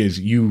possible, which is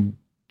you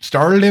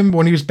started him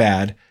when he was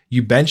bad,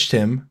 you benched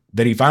him,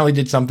 then he finally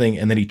did something,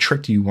 and then he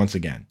tricked you once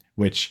again,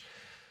 which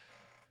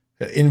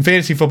in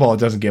fantasy football, it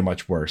doesn't get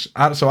much worse.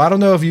 So I don't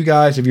know if you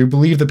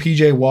believe the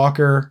PJ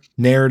Walker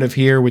narrative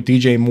here with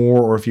DJ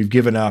Moore, or if you've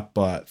given up.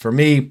 But for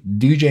me,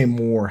 DJ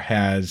Moore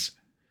has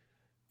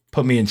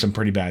put me in some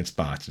pretty bad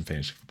spots in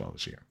fantasy football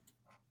this year.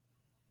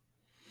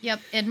 Yep.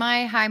 In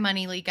my high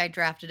money league, I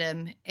drafted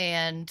him,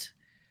 and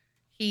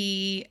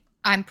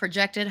I'm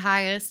projected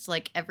highest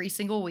like every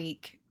single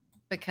week,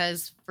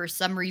 because for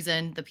some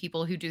reason, the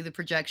people who do the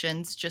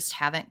projections just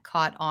haven't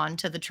caught on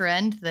to the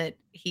trend that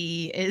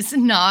he is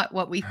not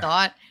what we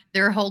thought.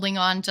 They're holding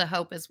on to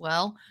hope as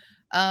well.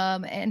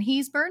 And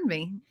he's burned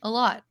me a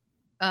lot.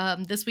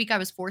 This week I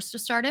was forced to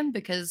start him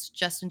because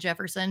Justin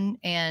Jefferson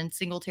and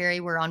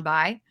Singletary were on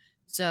bye.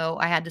 So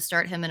I had to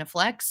start him in a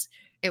flex.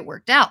 It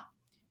worked out.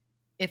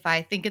 If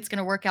I think it's going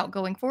to work out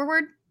going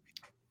forward,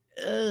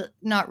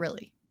 not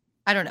really.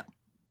 I don't know.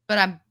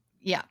 But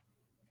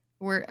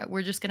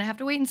we're just going to have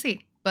to wait and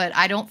see. But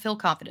I don't feel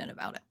confident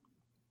about it.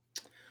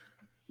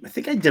 I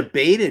think I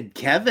debated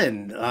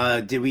Kevin.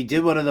 We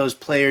did one of those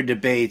player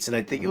debates, and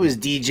I think it was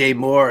DJ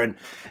Moore. And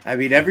I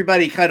mean,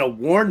 everybody kind of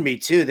warned me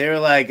too. They were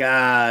like,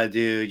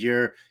 dude,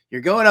 you're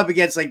going up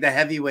against like the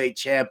heavyweight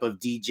champ of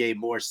DJ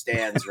Moore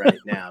stands right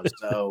now.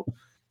 So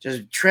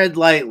just tread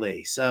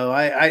lightly. So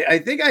I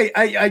think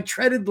I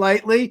treaded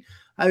lightly.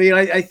 I mean,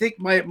 I think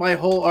my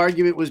whole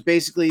argument was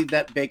basically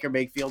that Baker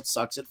Mayfield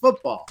sucks at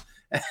football.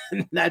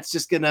 And that's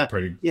just gonna, for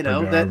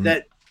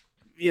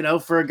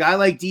a guy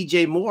like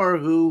DJ Moore,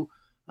 who,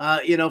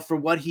 for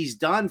what he's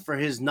done for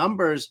his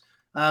numbers,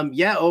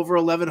 over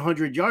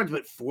 1,100 yards,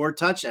 but 4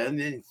 touchdowns, and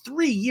then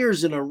 3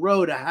 years in a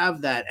row to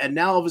have that, and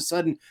now all of a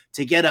sudden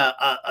to get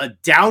a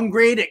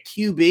downgrade at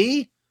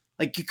QB.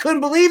 Like, you couldn't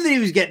believe that he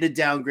was getting a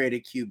downgrade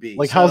at QB.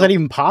 Like, how is that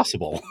even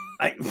possible?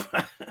 I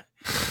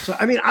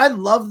mean, I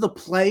love the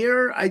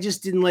player. I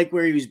just didn't like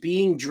where he was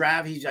being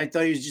drafted. I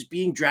thought he was just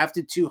being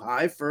drafted too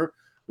high for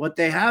what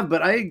they have.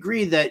 But I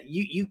agree that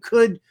you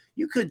could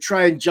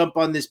try and jump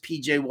on this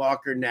PJ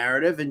Walker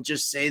narrative and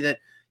just say that,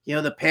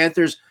 the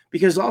Panthers,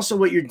 because also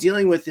what you're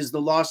dealing with is the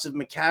loss of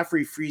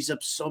McCaffrey frees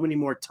up so many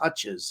more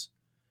touches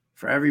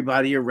for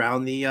everybody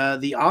around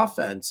the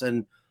offense.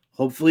 And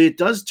hopefully it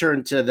does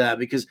turn to that,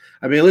 because,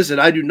 I mean, listen,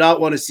 I do not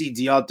want to see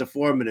Deonta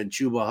Foreman and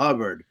Chuba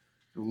Hubbard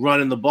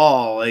running the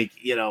ball,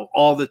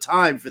 all the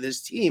time for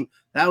this team.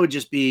 That would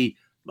just be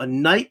a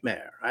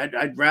nightmare.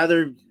 I'd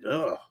rather,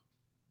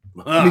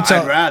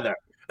 I'd rather.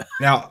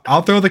 Now,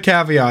 I'll throw the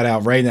caveat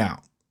out right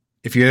now.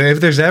 If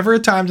there's ever a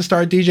time to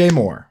start DJ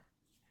Moore,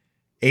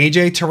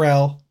 AJ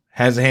Terrell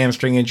has a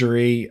hamstring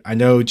injury. I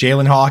know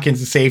Jalen Hawkins,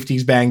 the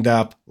safety's banged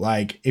up.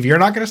 Like, if you're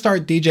not going to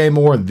start DJ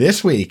Moore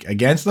this week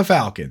against the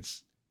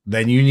Falcons,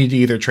 then you need to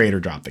either trade or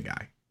drop the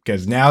guy,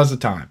 because now's the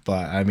time.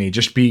 But I mean,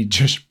 just be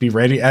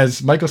ready.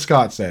 As Michael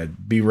Scott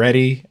said, be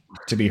ready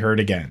to be hurt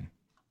again.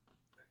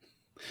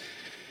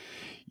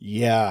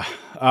 Yeah.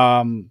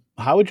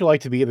 How would you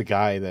like to be the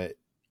guy that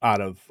out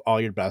of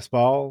all your best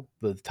ball,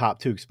 the top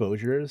 2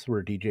 exposures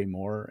were DJ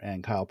Moore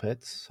and Kyle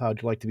Pitts.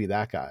 How'd you like to be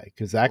that guy?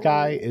 Because that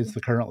guy is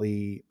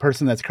the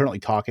person that's currently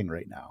talking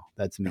right now.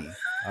 That's me.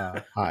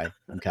 Hi,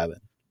 I'm Kevin.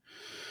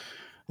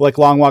 Like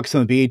long walks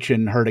on the beach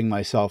and hurting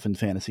myself in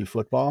fantasy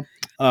football.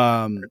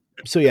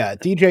 So yeah,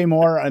 DJ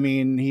Moore, I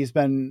mean, he's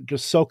been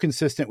just so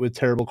consistent with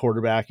terrible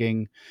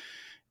quarterbacking.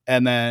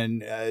 And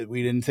then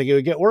we didn't think it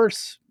would get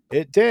worse.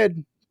 It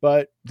did.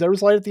 But there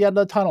was light at the end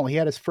of the tunnel. He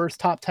had his first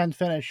top 10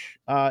 finish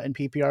in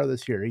PPR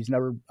this year. He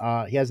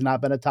has not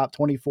been a top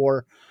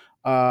 24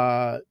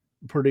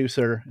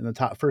 producer in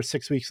the first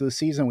 6 weeks of the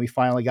season. We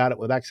finally got it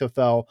with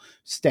XFL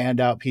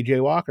standout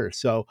PJ Walker.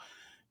 So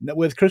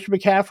with Christian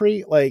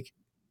McCaffrey, like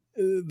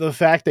the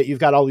fact that you've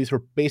got all these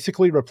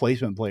basically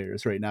replacement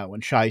players right now,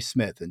 and Shi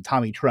Smith and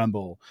Tommy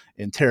Tremble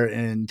and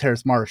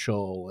Terrace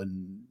Marshall,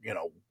 and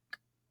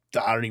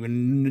I don't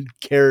even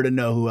care to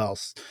know who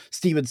else,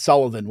 Steven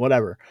Sullivan,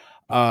 whatever.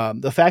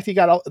 The fact you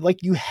got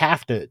you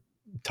have to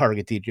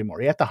target DJ Moore.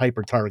 You have to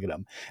hyper target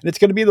him. And it's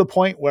going to be the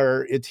point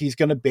where he's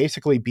going to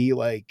basically be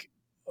like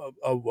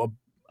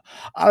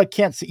I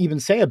can't even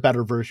say a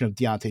better version of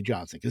Deontay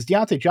Johnson, because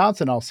Deontay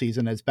Johnson all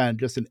season has been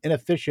just an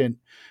inefficient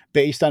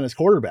based on his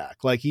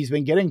quarterback. Like he's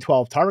been getting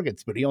 12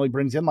 targets, but he only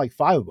brings in like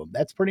 5 of them.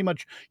 That's pretty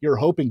much you're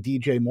hoping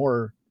DJ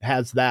Moore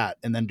has that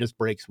and then just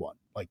breaks one.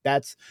 Like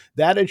that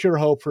is your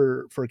hope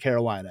for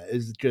Carolina,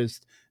 is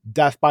just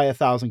death by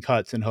 1,000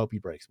 cuts and hope he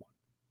breaks one.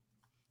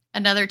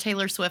 Another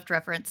Taylor Swift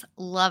reference.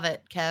 Love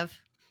it, Kev.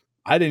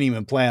 I didn't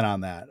even plan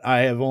on that.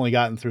 I have only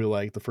gotten through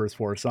like the first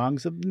 4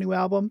 songs of the new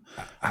album.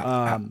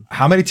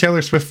 How many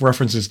Taylor Swift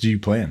references do you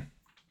plan?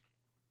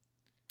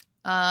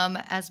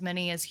 As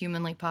many as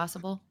humanly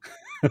possible.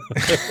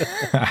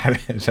 I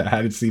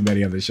didn't see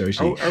many on the show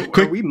sheet.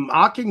 Are we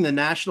mocking the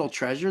national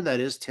treasure that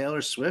is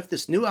Taylor Swift?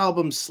 This new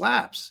album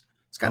slaps.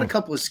 It's got a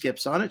couple of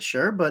skips on it,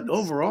 sure, but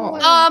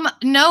overall,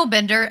 no,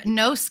 Bender,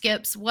 no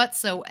skips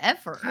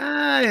whatsoever.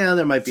 Yeah,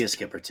 there might be a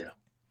skip or 2.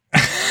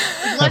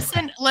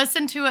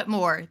 Listen to it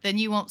more, then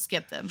you won't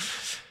skip them.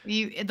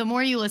 The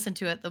more you listen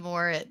to it, the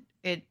more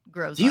it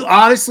grows. Do you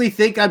honestly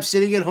think I'm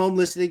sitting at home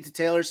listening to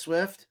Taylor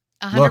Swift?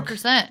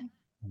 100%.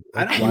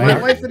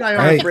 My wife and I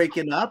aren't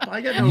breaking up.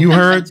 I got no.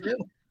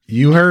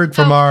 You heard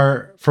from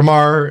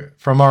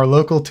our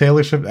local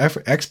Taylor Swift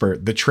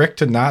expert. The trick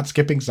to not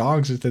skipping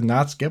songs is to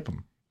not skip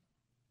them.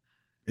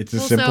 It's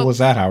as simple as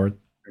that, Howard.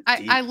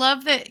 I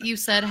love that you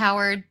said,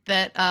 Howard,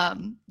 that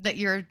that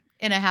you're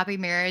in a happy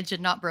marriage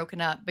and not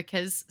broken up,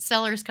 because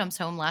Sellers comes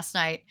home last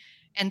night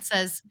and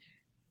says,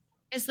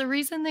 "Is the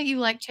reason that you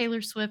like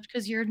Taylor Swift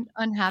because you're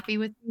unhappy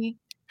with me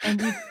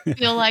and you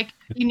feel like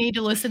you need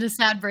to listen to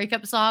sad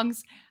breakup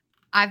songs?"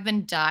 I've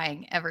been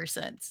dying ever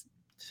since.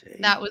 See?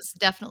 That was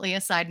definitely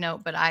a side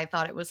note, but I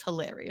thought it was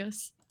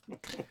hilarious.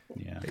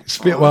 Yeah.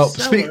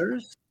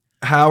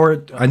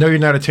 Howard, I know you're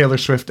not a Taylor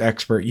Swift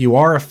expert. You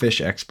are a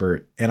fish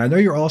expert. And I know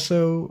you're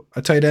also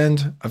a tight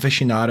end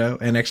aficionado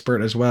and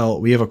expert as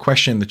well. We have a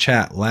question in the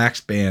chat. Lax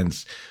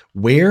Bands.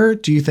 Where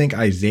do you think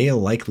Isaiah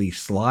Likely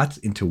slots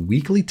into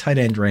weekly tight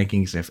end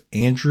rankings if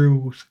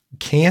Andrew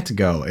can't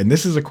go? And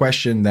this is a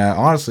question that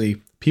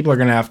honestly people are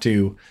going to have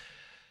to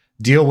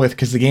deal with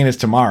because the game is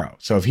tomorrow.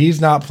 So if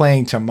he's not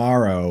playing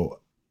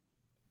tomorrow,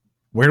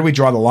 where do we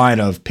draw the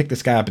line of pick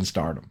this guy up and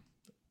start him?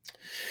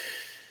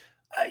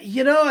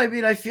 I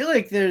mean, I feel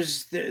like there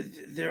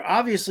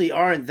obviously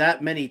aren't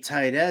that many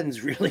tight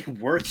ends really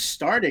worth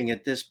starting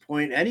at this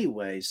point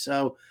anyway.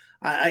 So,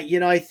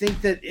 I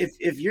think that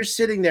if you're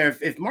sitting there,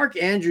 if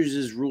Mark Andrews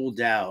is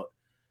ruled out,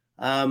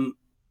 I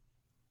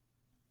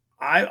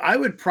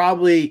would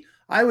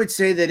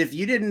say that if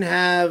you didn't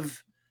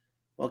have,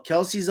 well,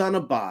 Kelsey's on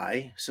a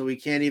bye, so we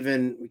can't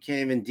even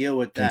deal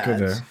with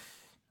that.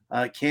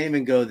 Can't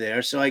even go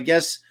there. So I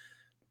guess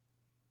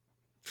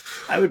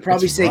I would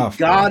probably say rough,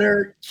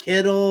 Goddard,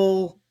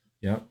 Kittle.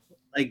 Yep.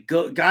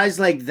 Guys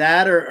like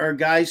that are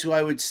guys who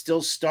I would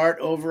still start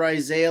over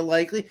Isaiah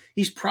Likely.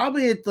 He's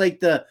probably at like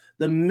the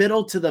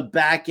middle to the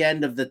back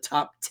end of the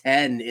top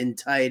 10 in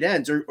tight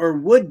ends, or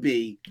would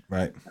be,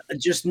 right?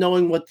 Just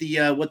knowing what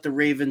the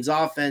Ravens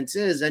offense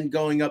is and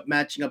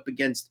matching up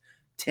against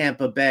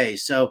Tampa Bay.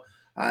 So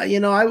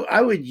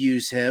I would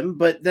use him,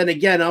 but then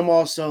again, I'm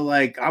also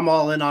I'm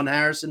all in on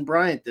Harrison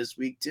Bryant this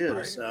week too.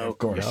 Right. So of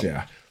course,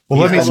 yeah. Well,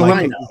 let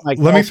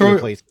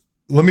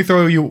me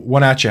throw you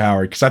one at you,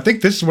 Howard, because I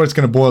think this is what it's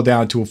going to boil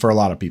down to for a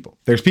lot of people.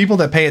 There's people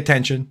that pay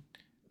attention,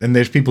 and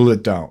there's people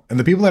that don't. And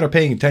the people that are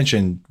paying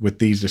attention with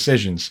these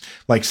decisions,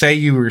 like say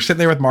you were sitting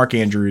there with Mark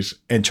Andrews,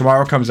 and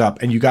tomorrow comes up,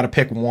 and you got to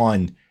pick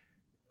one.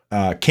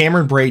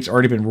 Cameron Brate's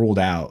already been ruled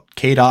out.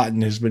 Cade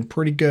Otton has been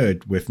pretty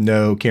good with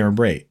no Cameron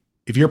Brate.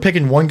 If you're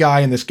picking one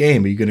guy in this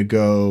game, are you going to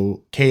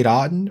go Cade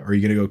Otton or are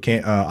you going to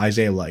go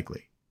Isaiah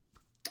Likely?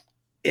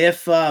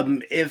 If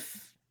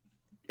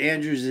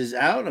Andrews is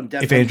out, I'm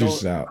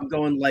definitely I'm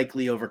going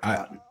Likely over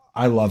Cotton.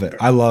 I love it.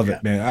 I love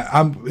it, man.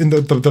 I'm in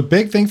the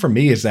big thing for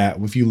me is that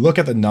if you look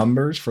at the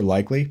numbers for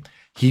Likely,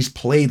 he's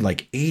played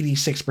like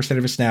 86%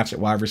 of his snaps at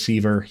wide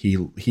receiver.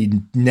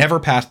 He never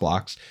pass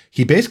blocks.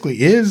 He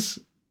basically is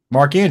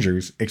Mark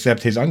Andrews,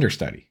 except his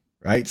understudy.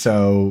 right?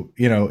 So,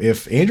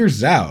 if Andrews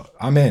is out,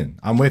 I'm in.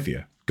 I'm with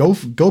you.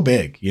 Go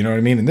big. You know what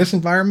I mean? In this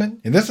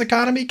environment, in this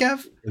economy,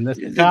 Kev? In this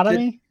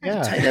economy? The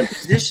tight end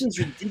position's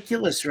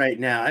ridiculous right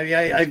now. I mean,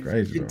 I've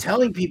crazy, been bro.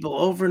 telling people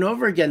over and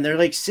over again, they're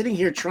like sitting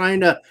here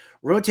trying to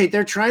rotate.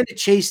 They're trying to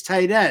chase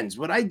tight ends.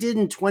 What I did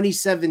in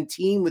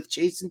 2017 with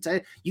chasing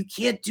tight, you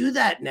can't do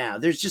that now.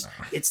 There's just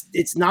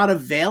it's not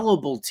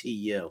available to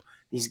you.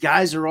 These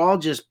guys are all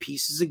just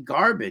pieces of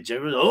garbage.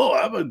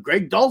 I'm a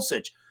Greg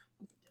Dulcich.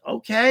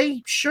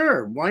 Okay,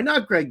 sure. Why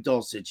not Greg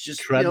Dulcich? Just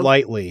tread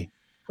lightly.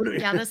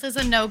 Yeah, this is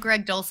a no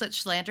Greg Dulcich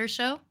slander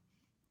show.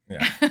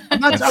 Yeah. I'm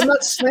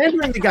not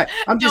slandering the guy.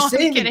 I'm just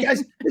saying the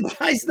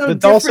guy's no the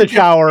different Dulcich than-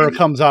 hour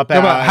comes up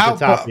at the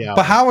top of the hour.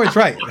 But Howard's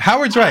right.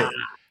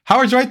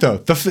 Howard's right though.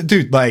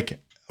 Dude, like,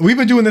 we've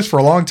been doing this for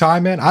a long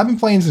time, man. I've been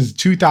playing since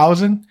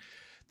 2000.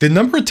 The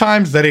number of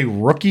times that a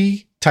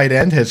rookie tight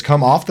end has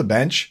come off the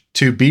bench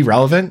to be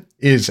relevant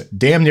is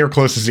damn near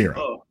close to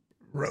zero.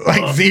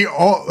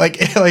 Like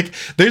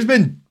there's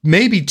been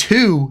maybe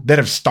 2 that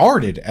have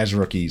started as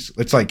rookies.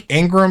 It's like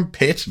Ingram,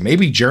 Pitts,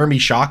 maybe Jeremy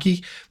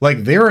Shockey.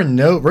 Like, there are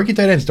no rookie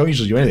tight ends don't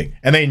usually do anything,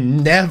 and they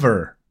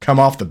never come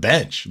off the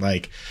bench.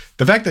 Like,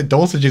 the fact that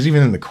Dulcich is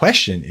even in the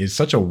question is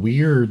such a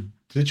weird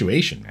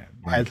situation, man.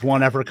 Like, has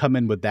one ever come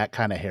in with that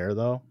kind of hair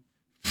though?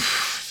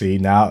 See,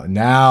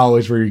 now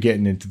is where you're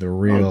getting into the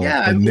real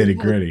nitty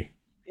gritty.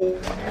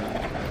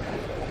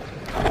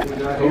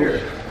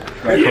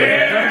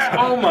 Yeah!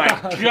 Oh my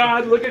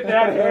God! Look at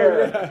that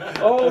hair!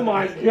 Oh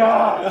my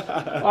God!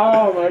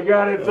 Oh my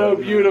God! It's so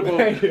beautiful.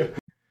 Thank you.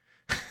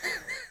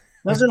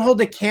 Doesn't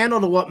hold a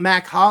candle to what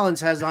Mac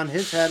Hollins has on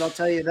his head. I'll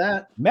tell you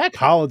that. Mac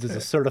Hollins is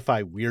a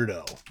certified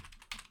weirdo.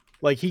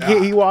 Like,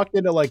 he walked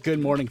into like Good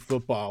Morning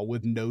Football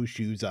with no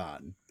shoes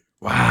on.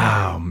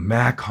 Wow,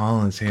 Mac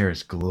Hollins' hair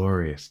is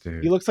glorious,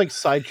 dude. He looks like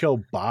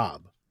Sideshow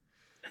Bob.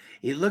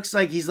 He looks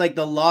like he's like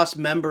the lost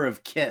member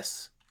of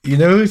Kiss. You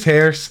know whose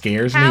hair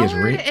scares me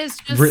Howard is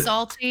just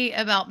salty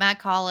about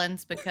Mac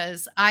Hollins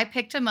because I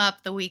picked him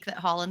up the week that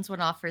Hollins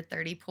went off for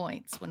 30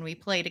 points when we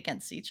played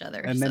against each other.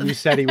 And then you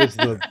said he was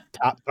the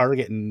top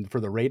target for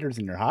the Raiders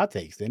in your hot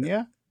takes, didn't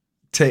you?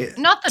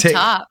 Not the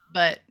top,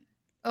 but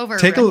over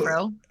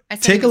Renfro. I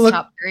said he was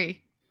top 3.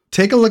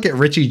 Take a look at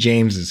Richie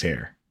James's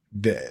hair.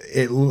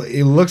 It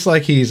looks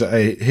like his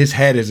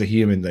head is a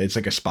human. It's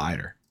like a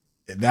spider.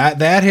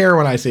 That hair,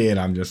 when I see it,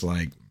 I'm just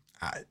like,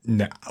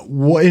 no.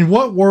 In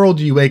what world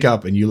do you wake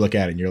up and you look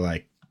at it and you're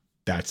like,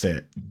 that's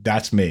it,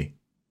 that's me?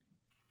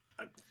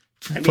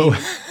 I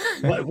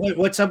mean,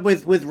 what's up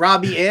with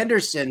Robbie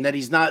Anderson that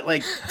he's not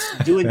like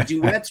doing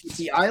duets with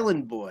the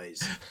Island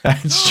Boys?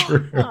 That's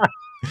true.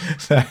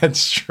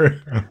 That's true.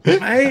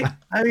 Right?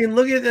 I mean,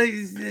 look at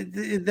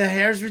the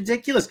hair's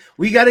ridiculous.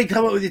 We got to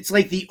come up with, it's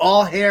like the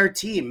all hair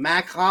team: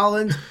 Mac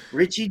Hollins,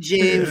 Richie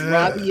James,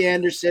 Robbie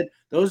Anderson.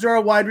 Those are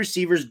our wide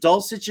receivers.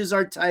 Dulcich is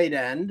our tight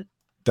end.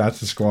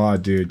 That's the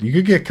squad, dude. You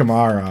could get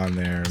Kamara on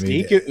there. I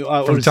mean, Zeke,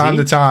 from time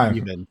to time,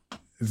 even.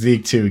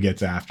 Zeke too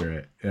gets after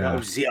it.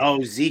 Yeah.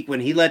 Zeke, when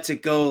he lets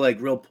it go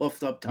like real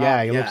puffed up top.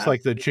 Yeah, he looks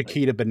like the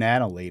Chiquita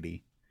banana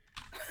lady.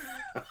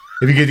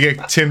 If you could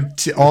get Tim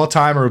all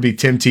timer, would be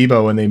Tim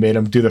Tebow when they made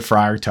him do the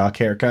Friar Tuck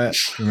haircut.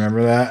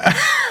 Remember that?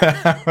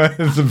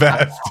 That's the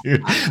best,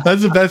 dude.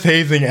 That's the best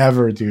hazing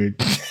ever, dude.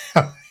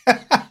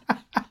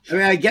 I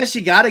mean, I guess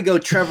you got to go.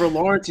 Trevor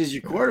Lawrence is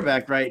your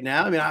quarterback right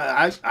now. I mean,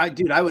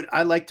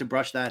 I'd like to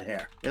brush that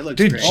hair. It looks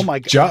great. Oh my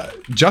God,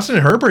 Justin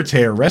Herbert's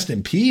hair, rest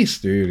in peace,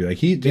 dude. Like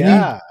he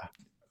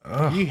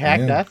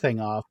hacked that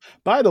thing off.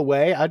 By the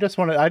way, I just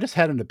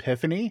had an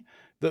epiphany.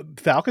 The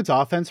Falcons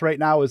offense right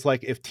now is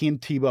like if Tim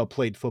Tebow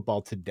played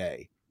football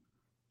today.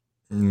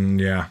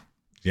 Yeah.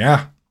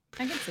 I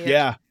can see it.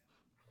 Yeah.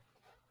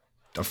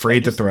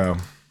 Afraid to throw.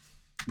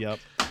 Yep.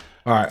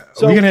 All right.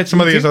 So, are we going to hit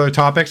some of these other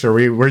topics, or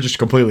we're just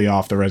completely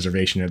off the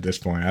reservation at this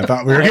point? I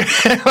thought we were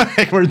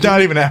we're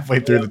not even halfway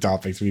through the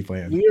topics we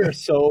planned. We are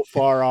so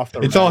far off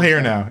the It's all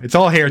hair now. It's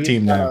all hair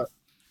team now.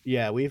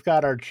 Yeah, we've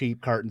got our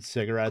cheap carton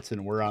cigarettes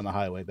and we're on the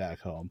highway back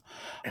home.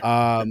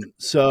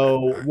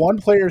 So one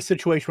player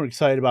situation we're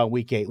excited about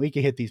week 8. We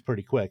can hit these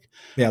pretty quick.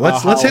 Yeah,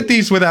 let's hit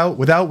these without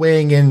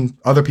weighing in,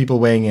 other people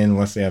weighing in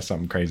unless they have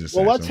something crazy to say.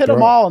 Well, let's hit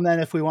them all, and then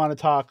if we want to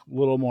talk a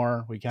little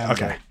more, we can.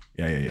 Okay.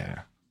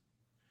 Yeah.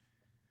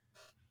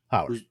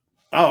 Howard.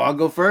 Oh, I'll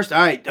go first.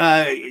 All right.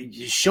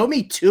 Show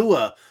me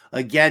Tua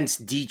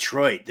against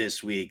Detroit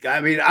this week. I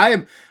mean,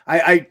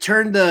 I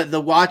turned the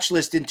watch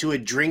list into a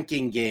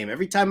drinking game.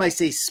 Every time I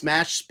say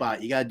smash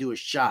spot, you got to do a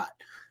shot.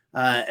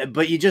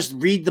 But you just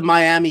read the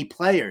Miami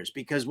players,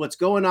 because what's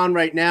going on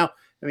right now,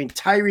 I mean,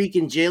 Tyreek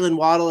and Jalen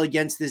Waddle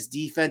against this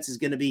defense is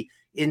going to be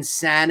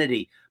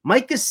insanity.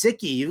 Mike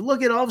Gesicki, you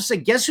look at all of a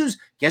sudden, guess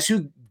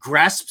who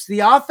grasps the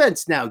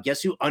offense now?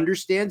 Guess who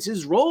understands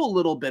his role a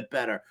little bit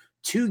better?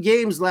 2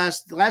 games,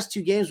 last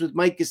 2 games with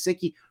Mike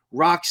Gesicki,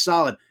 rock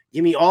solid.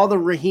 Give me all the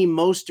Raheem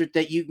Mostert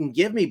that you can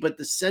give me, but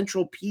the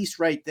central piece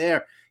right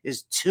there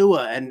is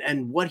Tua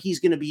and what he's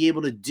going to be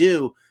able to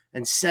do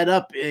and set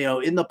up,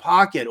 in the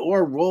pocket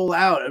or roll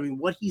out. I mean,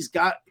 what he's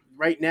got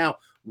right now,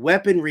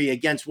 weaponry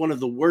against one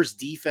of the worst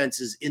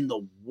defenses in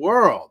the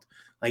world.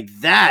 like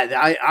that.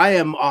 I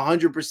am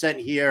 100%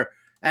 here.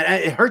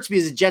 And it hurts me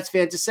as a Jets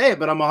fan to say it,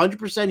 but I'm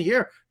 100%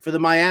 here for the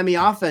Miami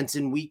offense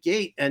in week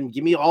 8. And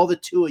give me all the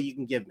Tua you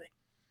can give me.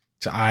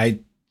 So I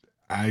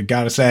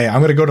got to say, I'm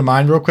going to go to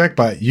mine real quick,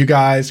 but you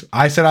guys,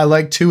 I said I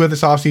like Tua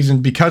this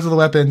offseason because of the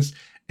weapons,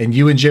 and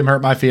you and Jim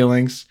hurt my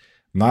feelings.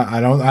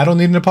 I don't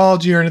need an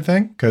apology or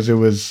anything, because it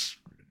was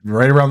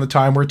right around the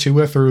time where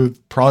Tua threw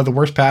probably the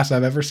worst pass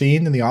I've ever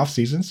seen in the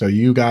offseason. So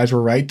you guys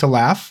were right to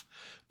laugh.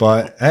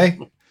 But hey,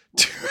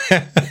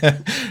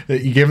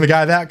 you give the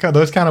guy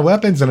those kind of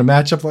weapons in a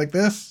matchup like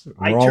this.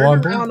 I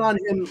turned around on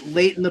him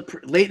late in the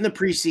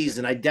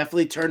preseason. I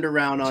definitely turned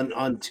around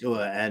on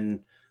Tua, and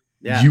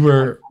yeah, you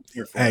were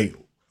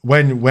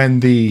when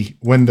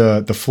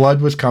the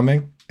flood was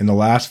coming and the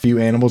last few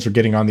animals were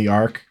getting on the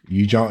ark.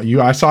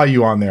 I saw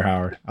you on there,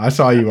 Howard. I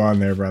saw you on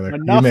there, brother.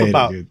 Enough you made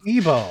about it,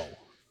 dude. Evo.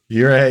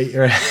 You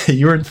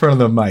were in front of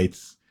the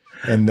mites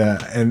and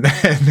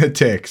the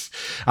ticks.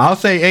 I'll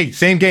say, hey,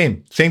 same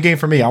game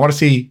for me. I want to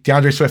see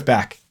DeAndre Swift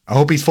back. I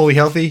hope he's fully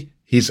healthy.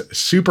 He's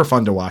super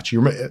fun to watch.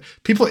 The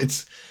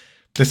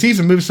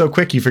season moves so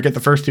quick, you forget the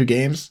first 2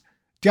 games.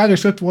 DeAndre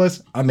Swift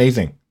was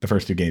amazing the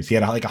first 2 games. He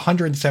had like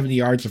 170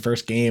 yards the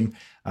first game.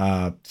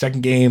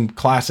 Second game,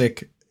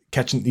 classic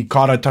catching. He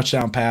caught a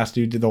touchdown pass.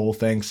 Dude did the whole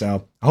thing.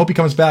 So I hope he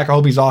comes back. I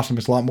hope he's awesome.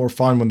 It's a lot more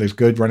fun when there's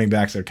good running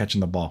backs that are catching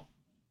the ball.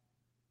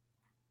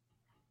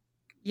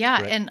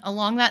 Yeah, and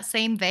along that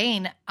same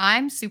vein,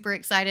 I'm super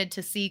excited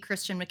to see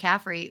Christian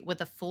McCaffrey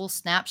with a full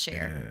snap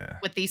share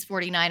with these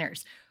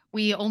 49ers.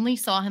 We only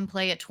saw him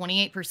play at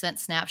 28%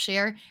 snap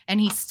share, and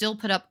he still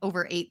put up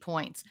over 8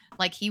 points.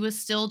 Like, he was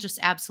still just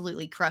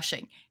absolutely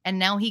crushing. And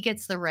now he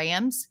gets the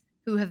Rams,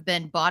 who have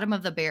been bottom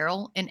of the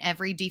barrel in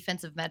every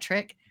defensive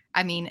metric.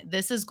 I mean,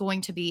 this is going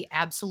to be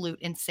absolute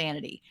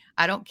insanity.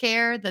 I don't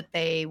care that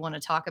they want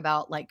to talk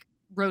about, like,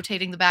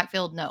 rotating the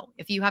backfield. No,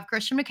 if you have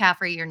Christian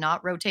McCaffrey, you're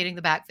not rotating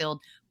the backfield.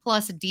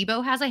 Plus,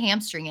 Debo has a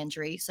hamstring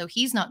injury, so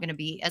he's not going to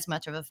be as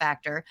much of a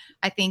factor.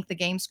 I think the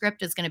game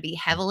script is going to be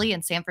heavily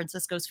in San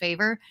Francisco's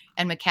favor,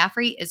 and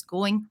McCaffrey is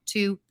going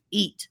to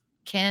eat.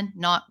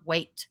 Cannot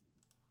wait.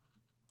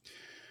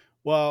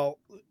 Well,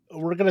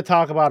 we're going to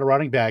talk about a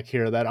running back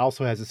here that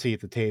also has a seat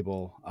at the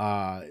table.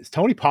 It's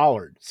Tony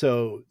Pollard.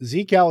 So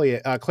Zeke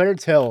Elliott,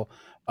 Clarence Hill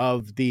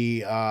of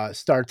the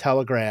Star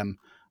Telegram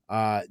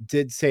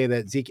did say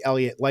that Zeke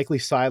Elliott likely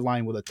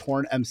sidelined with a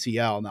torn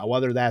MCL. Now,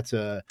 whether that's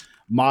a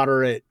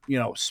moderate,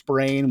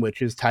 sprain,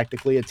 which is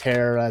technically a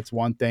tear, that's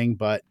one thing,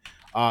 but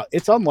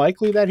it's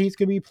unlikely that he's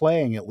going to be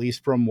playing, at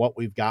least from what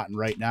we've gotten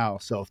right now.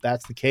 So if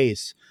that's the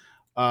case,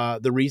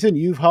 the reason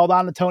you've held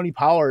on to Tony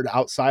Pollard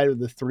outside of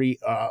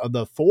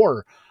the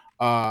four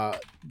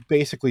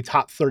basically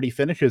top 30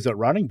 finishes at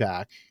running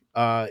back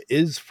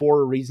is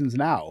for reasons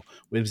now.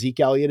 With Zeke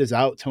Elliott is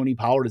out, Tony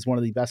Pollard is one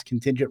of the best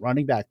contingent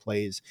running back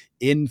plays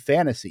in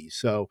fantasy.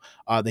 So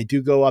they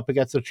do go up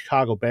against the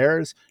Chicago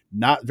Bears.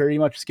 Not very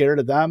much scared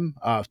of them.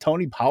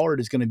 Tony Pollard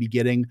is going to be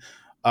getting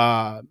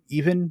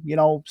even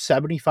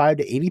 75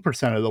 to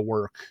 80% of the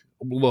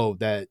workload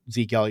that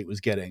Zeke Elliott was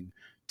getting.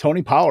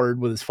 Tony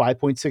Pollard with his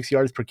 5.6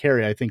 yards per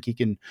carry, I think he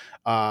can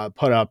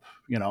put up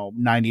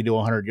 90 to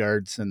 100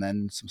 yards, and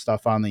then some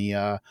stuff on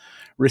the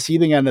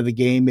receiving end of the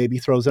game. Maybe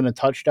throws in a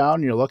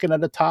touchdown. You're looking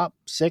at a top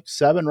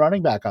 6-7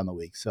 running back on the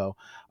week. So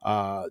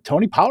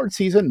Tony Pollard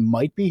season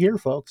might be here,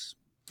 folks.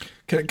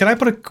 Can I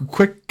put a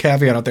quick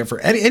caveat out there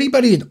for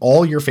anybody in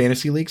all your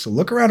fantasy leagues? So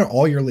look around at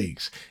all your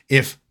leagues.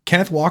 If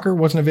Kenneth Walker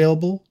wasn't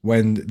available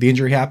when the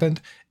injury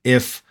happened,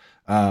 if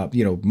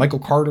Michael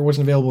Carter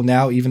wasn't available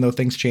now, even though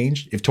things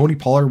changed, if Tony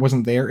Pollard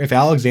wasn't there, if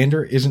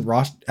Alexander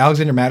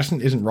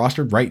Madison isn't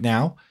rostered right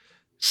now,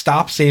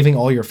 stop saving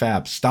all your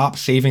fabs. Stop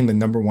saving the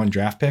number 1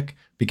 draft pick,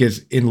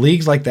 because in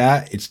leagues like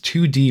that, it's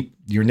too deep.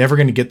 You're never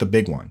going to get the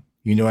big one.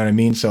 You know what I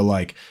mean? So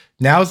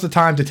now's the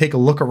time to take a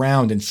look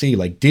around and see,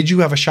 did you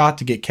have a shot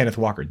to get Kenneth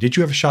Walker? Did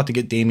you have a shot to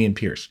get Dameon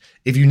Pierce?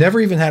 If you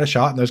never even had a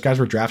shot and those guys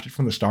were drafted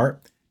from the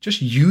start,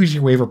 just use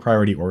your waiver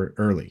priority or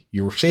early.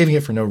 You were saving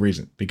it for no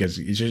reason, because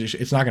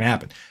it's not going to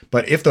happen.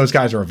 But if those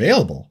guys are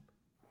available,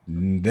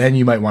 then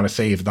you might want to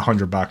save the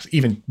 $100,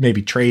 even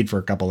maybe trade for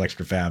a couple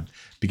extra fab,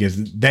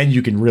 because then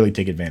you can really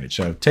take advantage.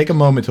 So take a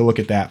moment to look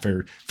at that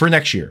for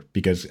next year,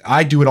 because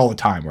I do it all the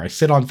time where I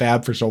sit on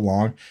fab for so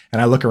long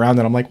and I look around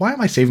and I'm like, why am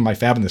I saving my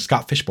fab in the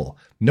Scott Fishbowl?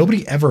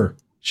 Nobody ever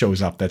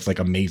shows up that's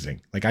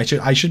amazing.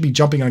 I should be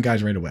jumping on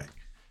guys right away.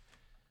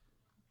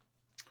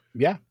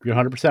 Yeah, you're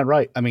 100%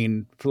 right. I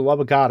mean, for the love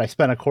of God, I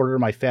spent a quarter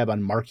of my fab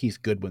on Marquise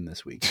Goodwin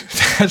this week.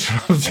 That's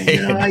what I'm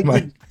saying. I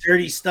did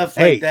dirty stuff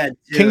like that.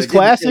 Too. Kings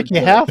Classic,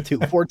 you have to.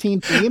 14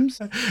 teams.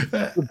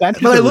 But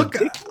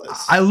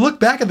I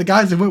look back at the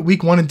guys that went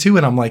week 1 and 2,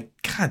 and I'm like,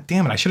 God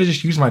damn it! I should have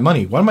just used my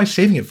money. What am I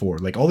saving it for?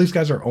 All these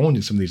guys are owned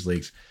in some of these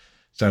leagues.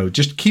 So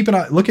just keep an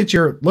eye. Look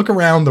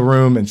around the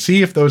room and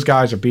see if those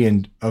guys are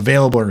being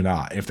available or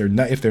not. If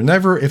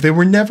they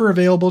were never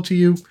available to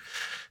you,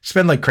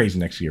 spend like crazy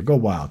next year. Go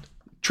wild.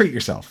 Treat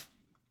yourself.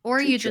 Or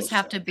you just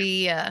have to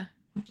be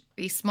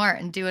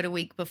smart and do it a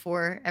week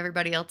before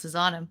everybody else is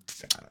on him.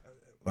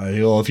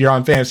 Well, if you're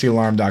on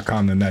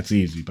fantasyalarm.com, then that's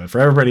easy. But for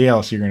everybody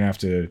else, you're going to have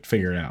to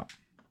figure it out.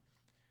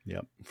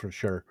 Yep, for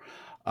sure.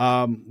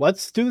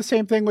 Let's do the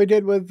same thing we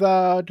did with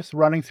just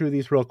running through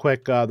these real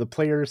quick. The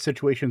player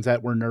situations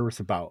that we're nervous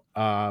about.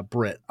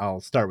 Britt,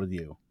 I'll start with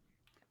you.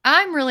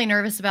 I'm really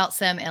nervous about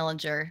Sam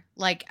Ehlinger.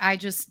 Like,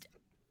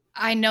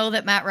 I know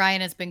that Matt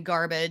Ryan has been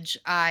garbage.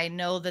 I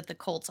know that the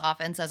Colts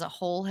offense as a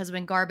whole has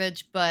been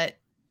garbage, but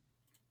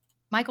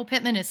Michael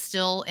Pittman has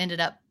still ended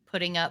up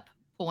putting up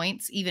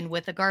points, even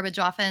with a garbage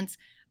offense.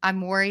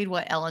 I'm worried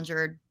what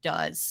Ehlinger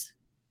does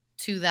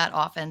to that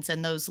offense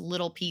and those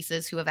little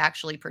pieces who have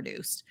actually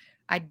produced.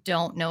 I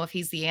don't know if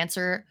he's the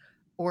answer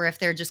or if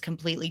they're just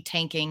completely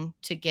tanking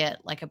to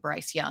get like a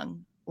Bryce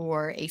Young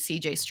or a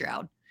CJ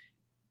Stroud.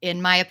 In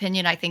my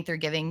opinion, I think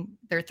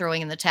they're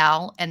throwing in the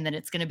towel, and then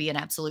it's going to be an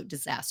absolute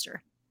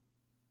disaster.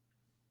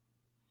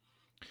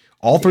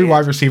 All three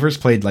wide receivers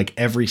played like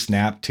every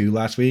snap too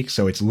last week,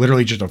 so it's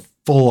literally just a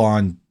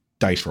full-on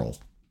dice roll.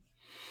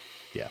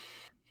 Yeah.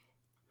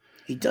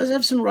 He does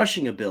have some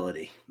rushing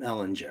ability,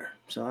 Ehlinger.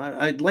 So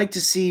I'd like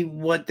to see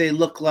what they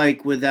look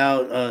like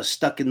without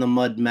stuck in the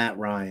mud Matt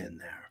Ryan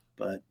there.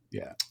 But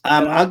yeah,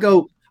 I'll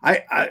go.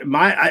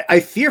 I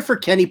fear for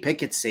Kenny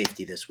Pickett's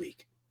safety this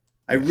week.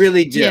 I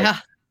really do. Yeah.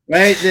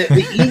 Right,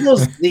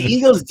 the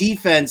Eagles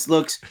defense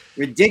looks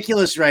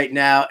ridiculous right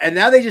now, and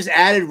now they just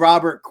added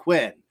Robert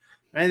Quinn.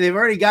 Right, they've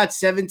already got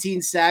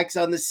 17 sacks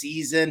on the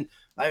season.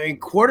 I mean,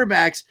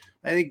 quarterback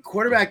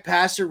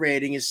passer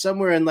rating is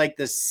somewhere in like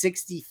the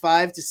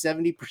 65 to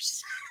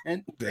 70%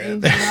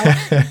 range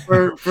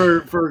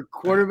for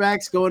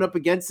quarterbacks going up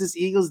against this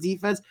Eagles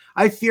defense.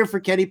 I fear for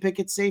Kenny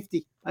Pickett's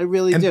safety. I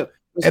really do.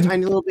 Those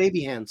tiny little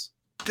baby hands.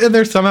 And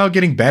they're somehow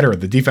getting better.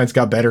 The defense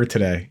got better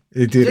today.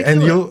 It did,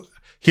 and you'll.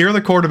 Here are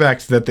the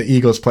quarterbacks that the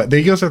Eagles play. The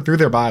Eagles are through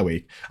their bye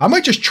week. I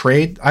might just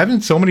trade. I'm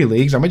in so many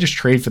leagues. I might just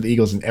trade for the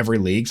Eagles in every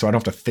league so I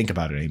don't have to think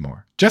about it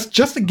anymore. Just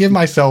to give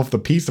myself the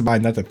peace of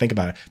mind not to think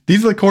about it.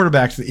 These are the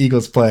quarterbacks the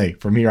Eagles play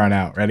from here on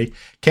out. Ready?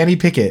 Kenny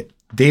Pickett,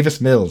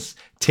 Davis Mills,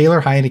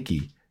 Taylor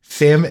Heineke,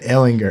 Sam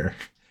Ehlinger,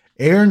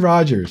 Aaron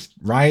Rodgers,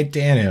 Ryan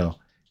Tannehill,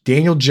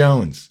 Daniel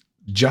Jones,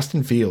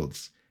 Justin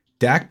Fields,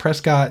 Dak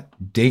Prescott,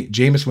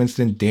 Jameis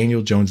Winston,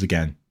 Daniel Jones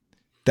again.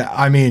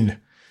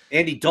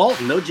 Andy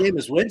Dalton, no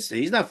Jameis Winston.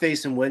 He's not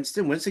facing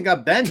Winston. Winston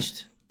got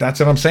benched. That's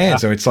what I'm saying. Yeah.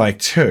 So it's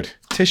like, dude,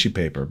 tissue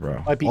paper,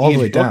 bro. Might be all the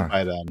way down.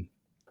 By then.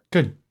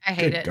 Good. I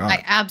hate it. God.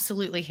 I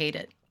absolutely hate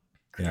it.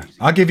 Yeah.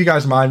 I'll give you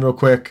guys mine real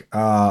quick.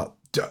 I'm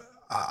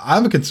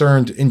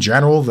concerned in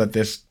general that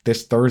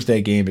this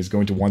Thursday game is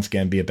going to once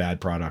again be a bad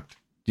product.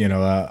 You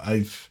know,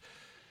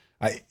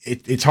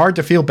 it's hard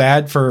to feel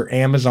bad for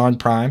Amazon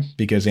Prime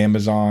because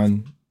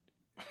Amazon,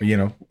 you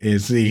know,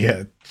 is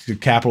the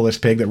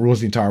capitalist pig that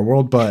rules the entire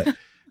world, but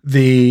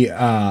brutally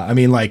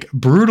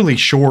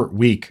short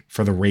week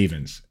for the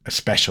Ravens,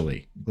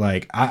 especially.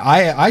 Like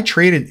I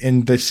traded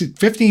in the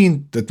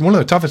 15, one of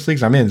the toughest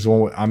leagues I'm in is the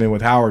one I'm in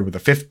with Howard with a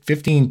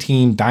 15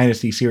 team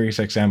dynasty Sirius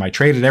XM. I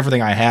traded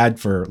everything I had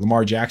for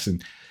Lamar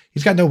Jackson.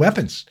 He's got no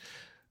weapons.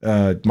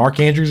 Mark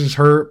Andrews is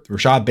hurt.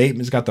 Rashad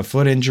Bateman's got the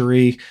foot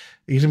injury.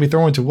 He's gonna be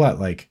throwing to what?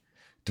 Like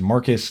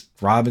Demarcus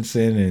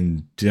Robinson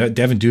and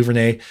Devin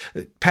Duvernay.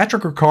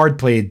 Patrick Ricard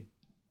played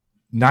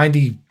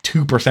 92%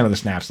 of the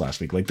snaps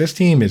last week. Like this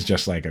team is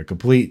just like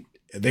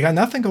they got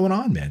nothing going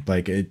on, man.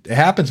 Like it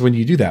happens when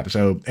you do that.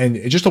 So, and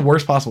it's just the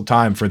worst possible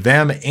time for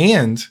them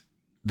and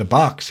the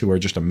Bucs, who are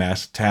just a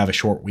mess, to have a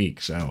short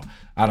week. So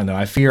I don't know.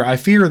 I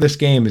fear this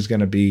game is going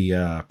to be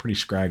pretty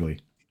scraggly.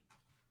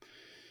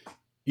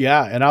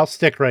 Yeah. And I'll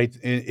stick right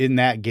in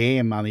that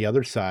game on the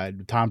other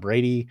side. Tom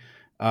Brady,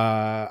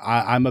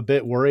 I'm a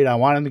bit worried. I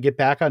want him to get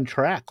back on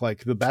track.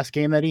 Like the best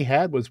game that he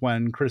had was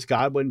when Chris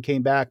Godwin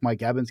came back.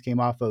 Mike Evans came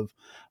off of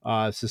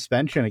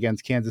suspension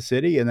against Kansas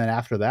City. And then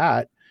after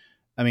that,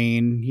 I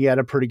mean, he had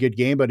a pretty good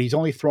game, but he's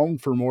only thrown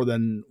for more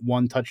than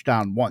one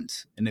touchdown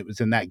once. And it was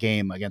in that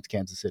game against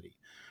Kansas City.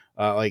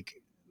 I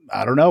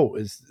don't know.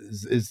 Is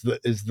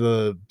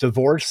the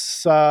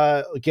divorce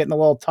getting a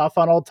little tough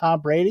on old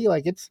Tom Brady?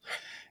 Like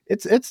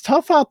it's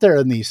tough out there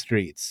in these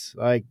streets.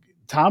 Like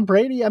Tom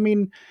Brady, I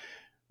mean,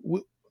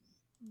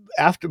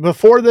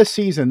 before this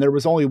season, there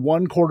was only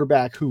one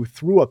quarterback who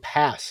threw a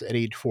pass at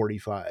age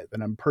 45.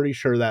 And I'm pretty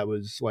sure that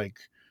was like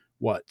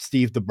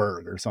Steve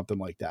DeBerg or something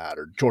like that,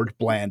 or George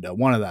Blanda,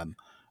 one of them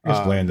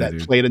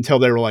that played until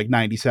they were like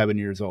 97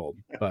 years old.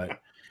 But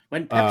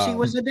when Pepsi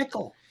was a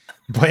nickel.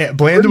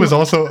 Blanda was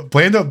also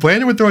Blanda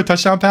would throw a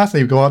touchdown pass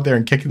and he'd go out there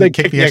and kick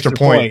the extra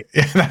point.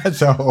 That's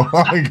how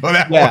long ago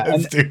that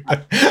was, dude.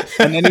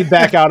 And then he'd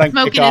back out and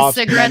smoking his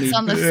cigarettes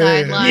on the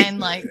sideline,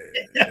 like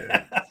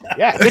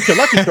get your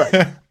lucky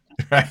strike.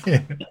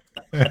 Right.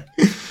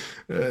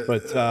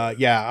 But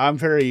I'm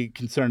very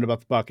concerned about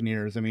the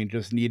Buccaneers. I mean,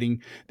 just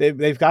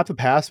they've got the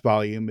pass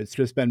volume. It's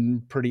just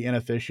been pretty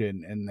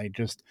inefficient, and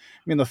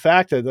the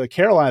fact that the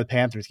Carolina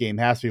Panthers game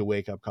has to be a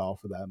wake up call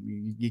for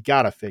them. You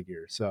got to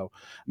figure. So,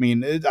 I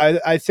mean,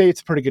 I'd say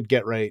it's a pretty good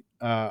get right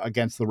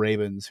against the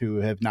Ravens, who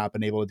have not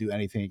been able to do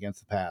anything against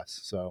the pass.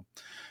 So,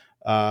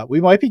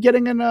 we might be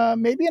getting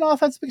maybe an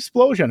offensive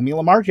explosion. I mean,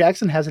 Lamar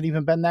Jackson hasn't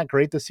even been that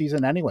great this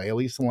season anyway, at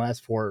least in the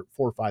last four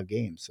or five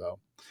games. So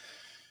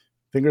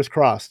fingers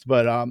crossed.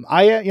 But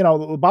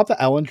about the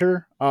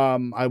Ehlinger,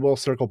 I will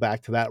circle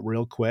back to that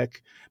real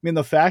quick. I mean,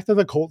 the fact that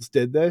the Colts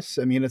did this,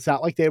 I mean, it's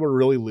not like they were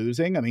really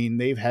losing. I mean,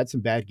 they've had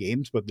some bad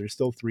games, but they're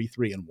still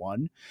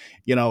 3-3-1.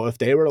 If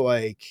they were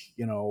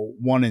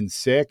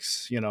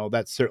 1-6,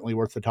 that's certainly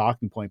worth the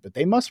talking point. But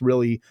they must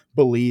really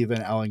believe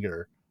in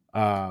Ehlinger.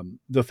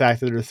 The fact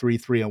that they're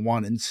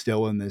 3-3-1 and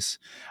still in this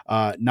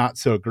not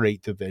so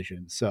great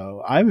division.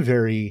 So I'm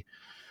very,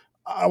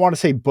 I want to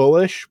say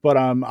bullish, but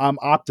I'm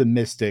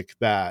optimistic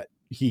that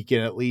he can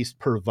at least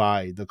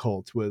provide the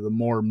Colts with a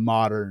more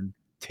modern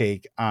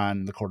take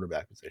on the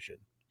quarterback position.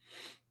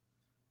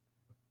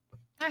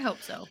 I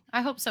hope so.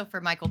 I hope so for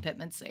Michael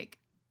Pittman's sake.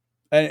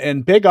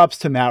 And big ups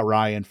to Matt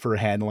Ryan for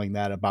handling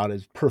that about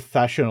as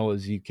professional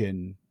as you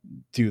can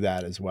do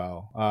that as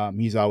well.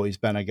 He's always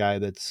been a guy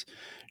that's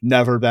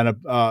never been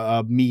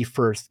a me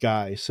first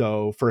guy.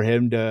 So for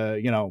him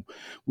to,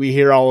 we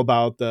hear all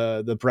about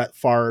the Brett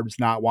Favre's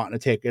not wanting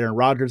to take Aaron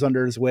Rodgers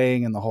under his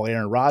wing and the whole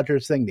Aaron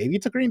Rodgers thing. Maybe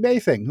it's a Green Bay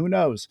thing. Who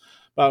knows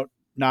about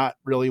not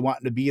really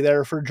wanting to be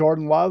there for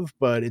Jordan Love,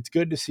 but it's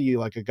good to see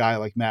a guy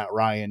like Matt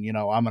Ryan,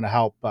 I'm going to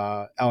help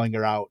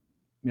Ehlinger out,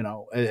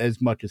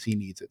 as much as he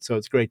needs it. So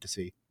it's great to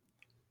see.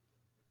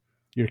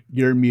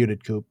 You're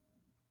muted, Coop.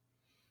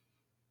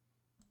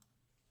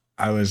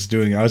 I was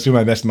doing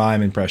my best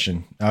mime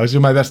impression. I was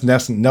doing my best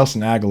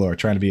Nelson Aguilar,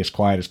 trying to be as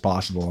quiet as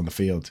possible on the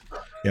field.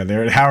 Yeah,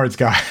 there Howard's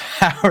got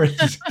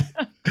Howard's.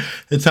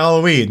 It's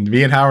Halloween.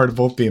 Me and Howard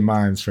both being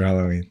mimes for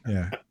Halloween.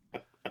 Yeah.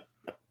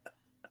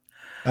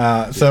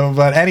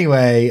 But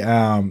anyway,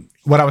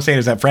 what I was saying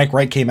is that Frank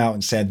Reich came out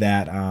and said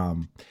that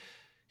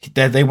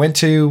they went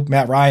to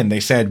Matt Ryan.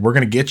 They said, we're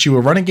going to get you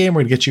a running game.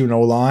 We're going to get you an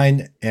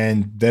O-line.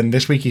 And then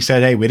this week he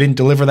said, hey, we didn't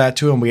deliver that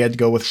to him. We had to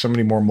go with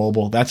somebody more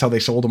mobile. That's how they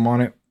sold him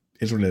on it.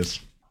 Is what it is.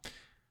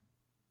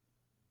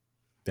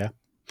 Yeah.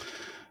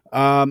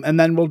 And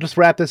then we'll just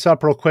wrap this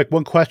up real quick.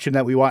 One question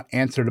that we want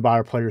answered about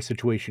our player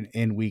situation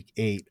in week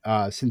 8.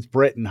 Since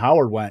Britt and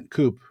Howard went,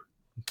 Coop,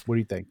 what do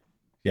you think?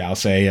 Yeah, I'll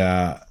say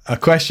a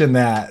question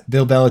that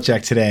Bill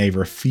Belichick today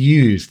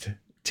refused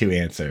to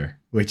answer,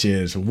 which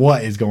is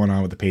what is going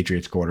on with the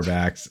Patriots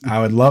quarterbacks. I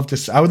would love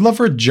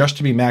for it just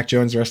to be Mac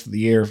Jones the rest of the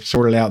year,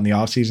 sorted out in the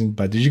offseason.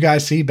 But did you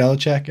guys see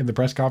Belichick in the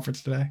press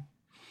conference today?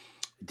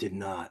 Did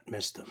not.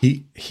 Missed him.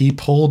 He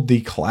pulled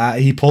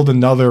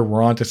another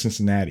we're on to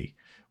Cincinnati,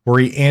 where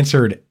he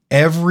answered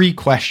every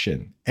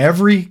question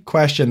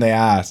they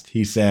asked.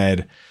 He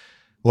said,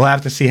 we'll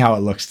have to see how it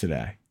looks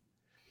today.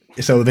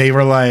 So they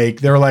were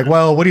like,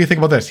 well, what do you think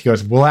about this? He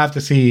goes, we'll have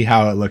to see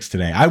how it looks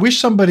today. I wish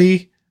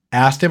somebody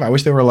asked him. I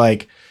wish they were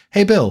like,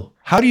 hey, Bill,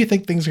 how do you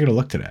think things are going to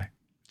look today?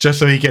 Just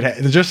so he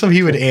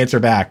would answer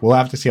back. We'll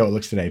have to see how it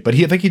looks today. But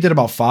I think he did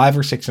about 5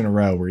 or 6 in a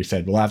row where he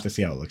said, we'll have to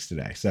see how it looks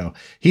today. So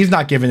he's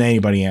not giving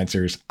anybody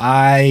answers.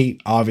 I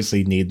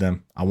obviously need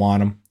them. I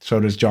want them. So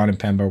does John and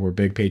Pemba. We're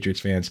big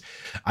Patriots fans.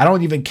 I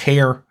don't even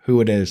care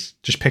who it is.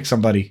 Just pick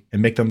somebody and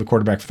make them the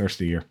quarterback for the rest of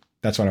the year.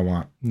 That's what I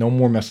want. No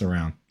more messing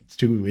around. It's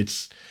too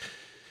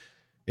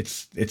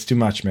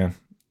much, man.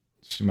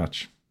 It's too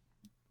much.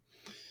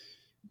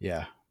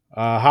 Yeah.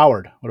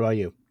 Howard, what about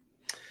you?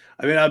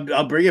 I mean,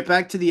 I'll bring it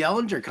back to the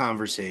Ehlinger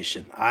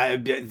conversation. I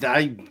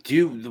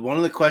do. One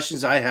of the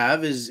questions I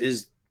have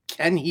is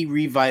can he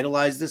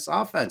revitalize this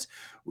offense?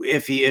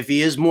 If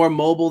he is more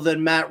mobile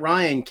than Matt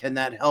Ryan, can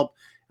that help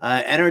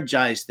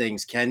energize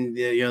things? Can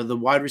the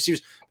wide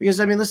receivers?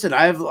 Because I mean, listen,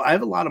 I have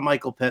a lot of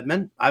Michael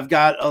Pittman. I've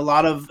got a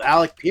lot of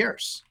Alec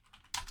Pierce.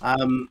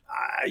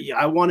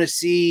 I want to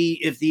see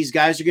if these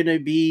guys are going to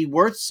be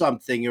worth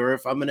something, or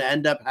if I'm going to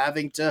end up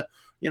having to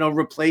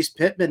replace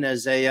Pittman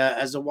as a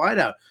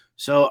wideout.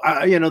 So,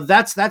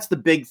 that's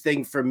the big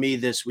thing for me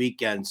this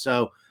weekend.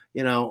 So,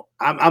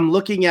 I'm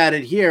looking at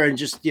it here and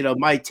just,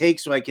 my take,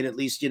 so I can at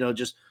least,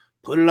 just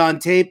put it on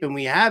tape and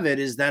we have it,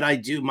 is that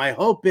my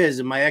hope is,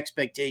 and my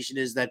expectation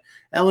is that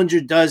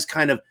Ehlinger does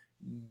kind of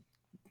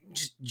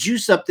just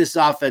juice up this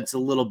offense a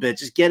little bit,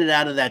 just get it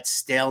out of that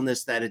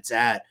staleness that it's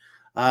at.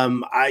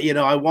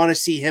 I want to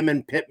see him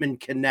and Pittman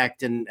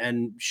connect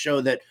and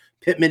show that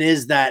Pittman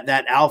is that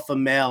alpha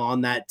male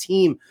on that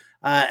team.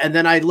 And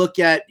then I look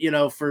at,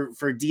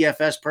 for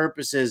DFS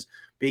purposes,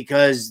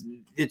 because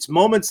it's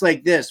moments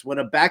like this when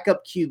a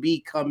backup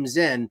QB comes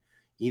in,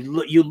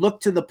 you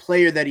look to the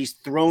player that he's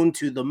thrown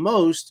to the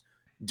most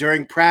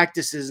during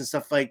practices and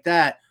stuff like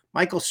that.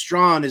 Michael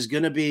Strawn is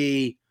going to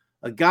be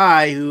a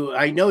guy who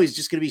I know he's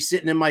just going to be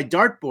sitting in my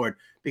dartboard,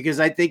 because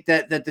I think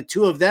that the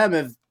two of them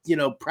have,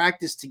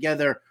 practiced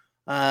together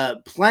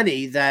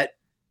plenty, that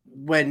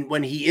when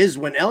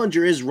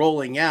Ehlinger is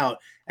rolling out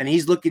and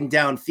he's looking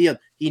downfield,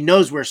 he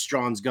knows where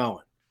Strawn's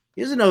going.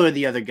 He doesn't know where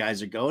the other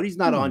guys are going. He's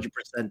not 100%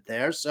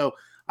 there. So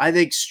I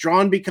think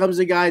Strawn becomes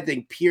a guy. I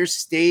think Pierce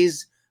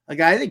stays a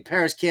guy. I think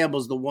Paris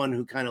Campbell's the one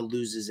who kind of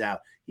loses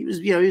out. He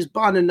was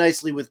bonding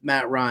nicely with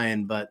Matt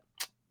Ryan, but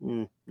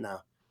no,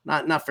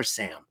 not for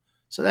Sam.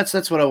 So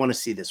that's what I want to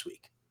see this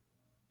week.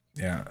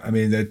 Yeah, I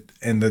mean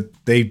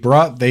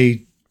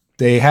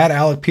they had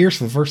Alec Pierce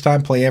for the first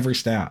time play every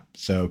snap,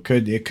 so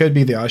it could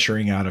be the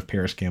ushering out of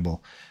Paris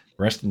Campbell.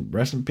 Rest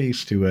in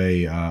peace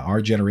to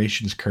our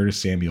generation's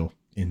Curtis Samuel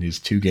in his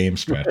 2-game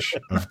stretch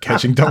of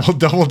catching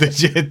double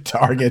digit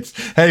targets.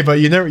 Hey, but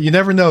you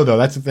never know though.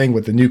 That's the thing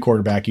with the new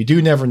quarterback. You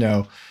do never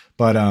know.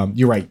 But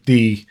you're right.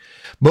 The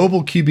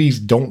mobile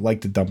QBs don't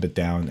like to dump it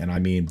down. And I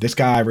mean, this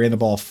guy ran the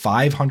ball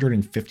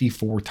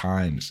 554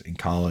 times in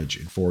college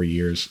in 4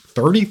 years,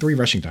 33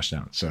 rushing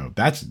touchdowns. So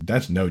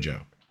that's no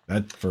joke.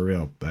 That's for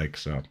real. Like,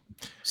 so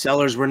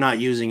Sellers, we're not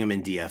using him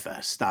in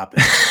DFS. Stop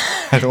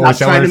it. Not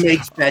trying to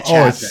make fetch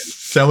happen.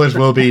 Sellers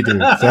will be,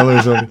 dude.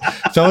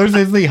 Sellers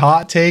is the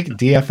hot take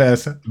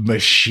DFS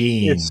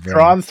machine. Is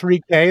Strawn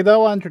 3K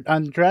though on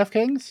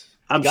DraftKings?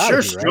 I'm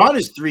sure Strawn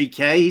is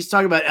 3K. He's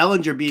talking about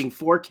Ellinger being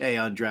 4K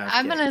on DraftKings.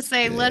 I'm gonna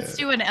say let's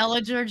do an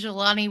Ellinger,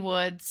 Jelani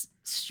Woods,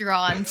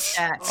 Strawn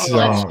stats.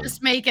 Let's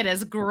just make it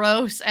as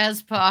gross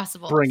as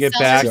possible. Bring it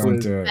back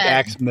with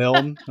Dax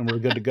Milne, and we're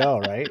good to go,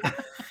 right?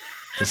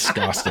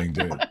 Disgusting,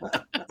 dude.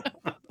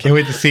 Can't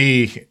wait to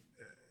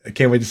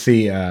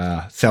see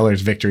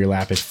Sellers' victory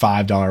lap, his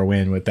 $5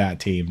 win with that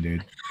team,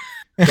 dude.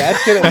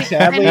 That's gonna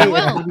sadly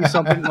it'll be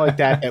something like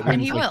that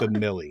wins like the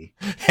Millie.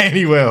 And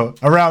he will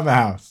around the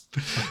house.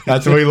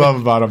 That's what we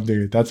love about him,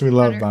 dude. That's what we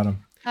love about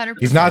him. 100%.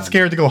 He's not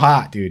scared to go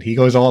hot, dude. He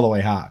goes all the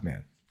way hot,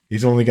 man.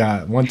 He's only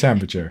got one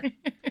temperature.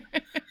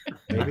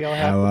 Maybe I'll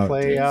have to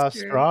play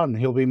Strawn.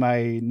 He'll be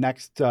my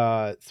next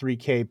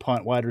 3K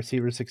punt wide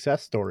receiver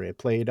success story. I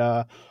played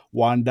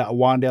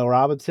Wan'Dale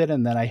Robinson,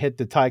 and then I hit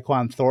the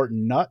Tyquan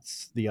Thornton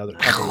nuts the other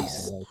couple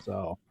weeks ago.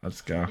 So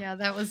let's go. Yeah,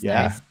 that was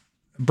nice.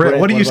 Britt,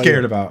 what are you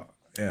scared about?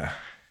 Yeah.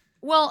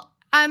 Well,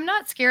 I'm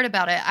not scared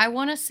about it. I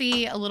want to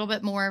see a little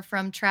bit more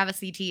from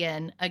Travis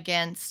Etienne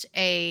against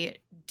a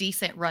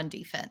decent run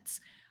defense.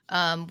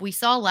 We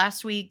saw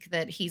last week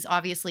that he's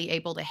obviously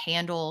able to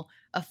handle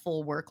a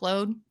full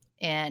workload,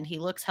 and he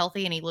looks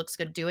healthy and he looks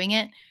good doing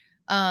it.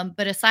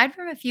 But aside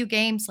from a few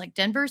games, like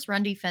Denver's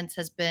run defense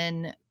has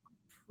been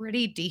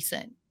pretty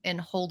decent in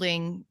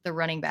holding the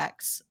running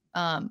backs.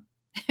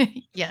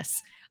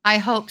 Yes, I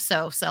hope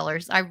so,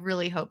 Sellers. I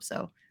really hope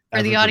so.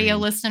 For the audio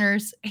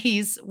listeners,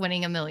 he's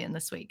winning $1 million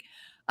this week.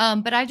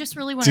 But I just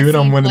really want to see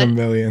I'm winning $1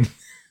 million.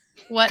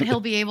 what he'll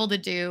be able to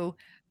do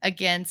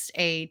against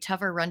a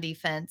tougher run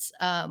defense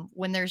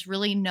when there's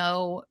really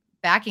no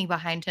backing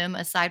behind him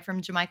aside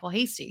from JaMychal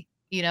Hasty.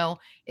 You know,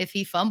 if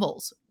he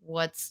fumbles,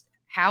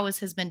 how is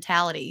his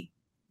mentality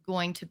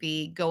going to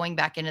be going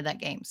back into that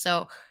game?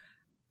 So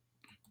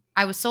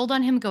I was sold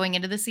on him going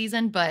into the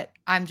season, but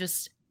I'm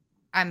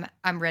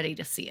ready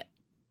to see it.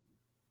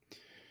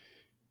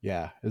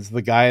 Yeah, it's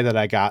the guy that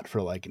I got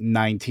for like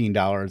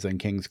 $19 in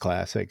Kings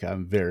Classic.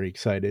 I'm very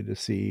excited to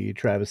see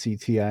Travis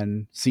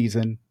Etienne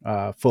season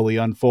fully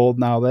unfold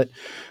now that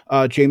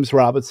James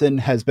Robinson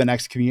has been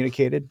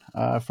excommunicated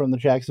from the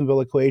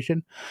Jacksonville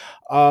equation.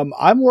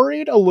 I'm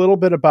worried a little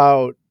bit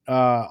about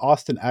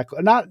Austin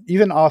Eckler, not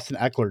even Austin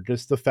Eckler,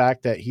 just the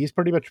fact that he's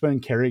pretty much been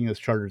carrying this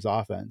Chargers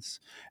offense.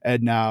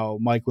 And now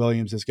Mike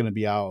Williams is going to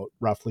be out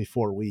roughly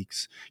 4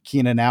 weeks.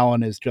 Keenan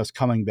Allen is just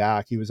coming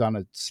back. He was on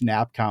a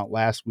snap count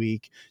last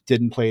week,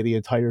 didn't play the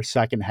entire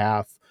second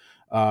half.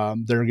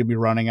 They're going to be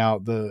running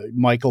out the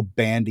Michael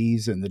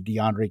Bandys and the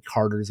DeAndre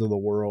Carters of the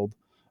world.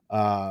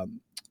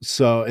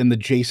 So in the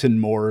Jason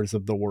Moores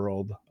of the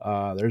world,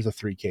 there's a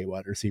 3K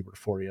wide receiver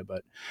for you,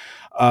 but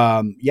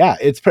yeah,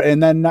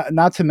 and then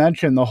not to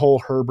mention the whole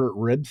Herbert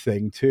rib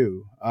thing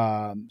too.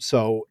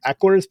 So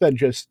Eckler has been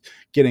just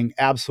getting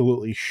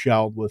absolutely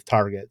shelled with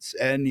targets,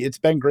 and it's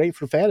been great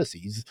for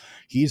fantasy.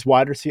 He's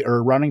wide receiver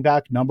or running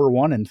back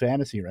 #1 in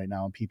fantasy right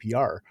now in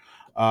PPR.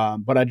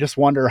 But I just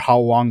wonder how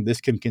long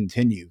this can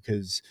continue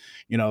because,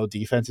 you know,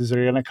 defenses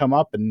are going to come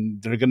up and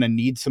they're going to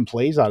need some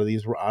plays out of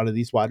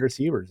these wide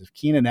receivers. If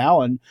Keenan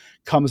Allen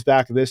comes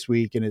back this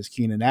week and is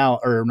Keenan Allen,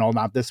 or no,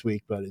 not this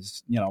week, but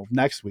is, you know,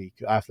 next week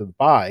after the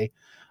bye,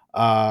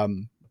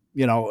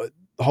 you know,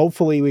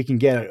 hopefully we can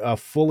get a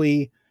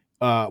fully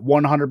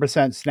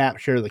 100% snap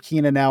share of the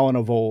Keenan Allen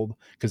of old,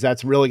 because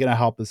that's really going to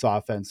help this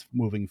offense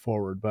moving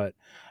forward. But,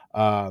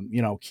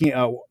 you know,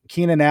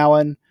 Keenan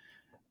Allen,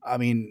 I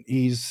mean,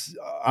 he's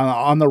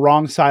on the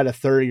wrong side of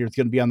 30. You're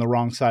going to be on the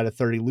wrong side of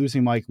 30.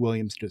 Losing Mike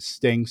Williams just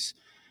stinks.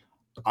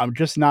 I'm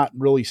just not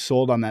really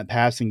sold on that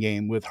passing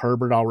game with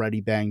Herbert already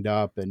banged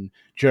up, and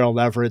Gerald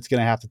Everett's going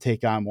to have to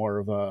take on more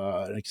of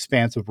an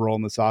expansive role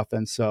in this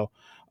offense. So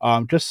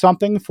just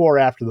something for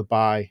after the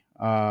bye.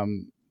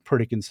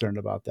 Pretty concerned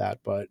about that,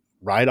 but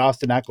ride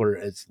Austin Eckler.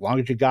 As long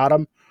as you got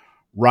him,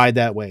 ride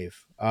that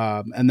wave.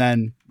 And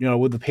then, you know,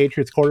 with the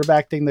Patriots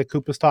quarterback thing that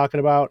Coop was talking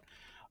about,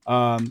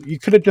 you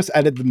could have just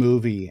edited the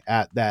movie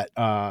at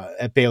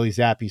Bailey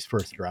Zappi's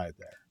first drive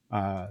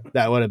there.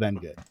 That would have been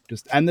good.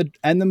 Just end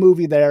the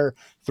movie there,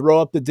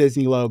 throw up the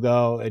Disney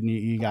logo, and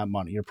you got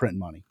money. You're printing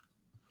money.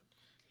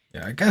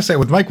 Yeah, I gotta say,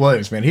 with Mike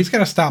Williams, man, he's got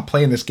to stop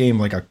playing this game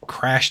like a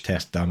crash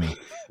test dummy.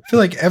 I feel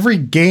like every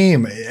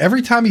game,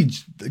 every time he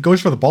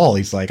goes for the ball,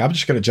 he's like, I'm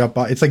just going to jump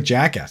off. It's like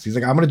Jackass. He's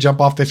like, I'm going to jump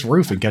off this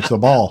roof and catch the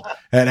ball.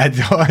 And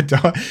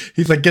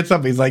he's like, gets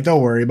up. He's like,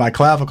 don't worry, my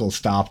clavicle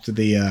stopped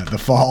the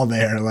fall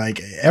there.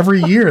 Like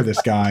every year,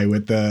 this guy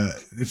with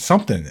it's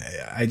something.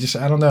 I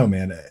don't know,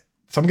 man.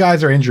 Some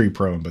guys are injury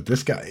prone, but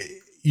this guy,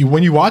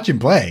 when you watch him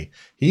play,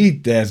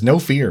 he has no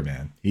fear,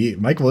 man.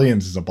 Mike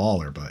Williams is a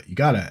baller, but you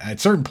gotta, at a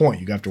certain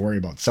point, you have to worry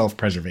about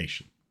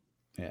self-preservation.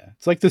 Yeah,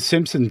 it's like the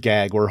Simpson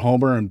gag where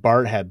Homer and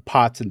Bart had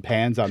pots and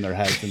pans on their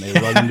heads and they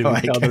run into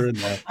Like, each other in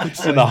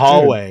the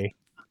hallway.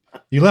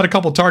 You let a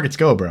couple targets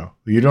go, bro.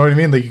 You know what I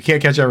mean? Like you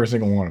can't catch every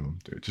single one of them,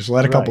 dude. Just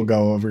let a couple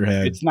go over your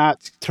head. It's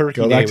not turkey.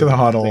 Go day back to with the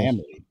huddle.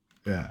 family.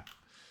 Yeah.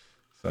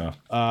 So,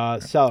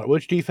 Seller,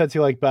 which defense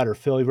you like better,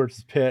 Philly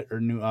versus Pitt or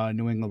New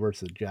England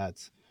versus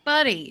Jets?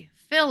 Buddy,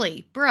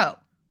 Philly, bro.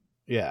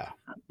 Yeah.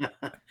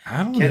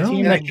 I don't Can- know.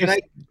 Team can I- that can I-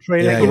 just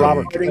traded Yeah, for yeah,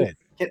 Robert yeah.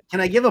 Pitt.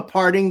 Can I give a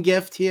parting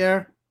gift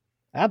here?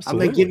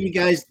 Absolutely. I'm going to give you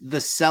guys the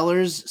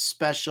Sellers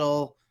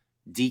special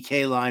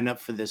DK lineup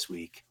for this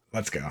week.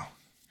 Let's go.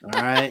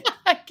 All right.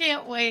 I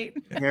can't wait.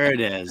 Here it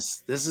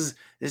is. This is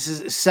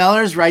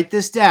Sellers. Write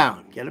this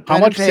down. Get a pen How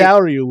and much paper.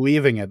 salary are you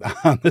leaving it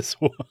on this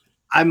one?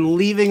 I'm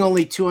leaving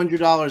only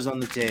 $200 on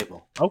the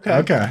table. Okay.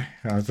 Okay.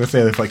 I was gonna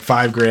say there's like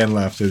 $5,000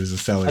 left as a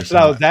seller. That's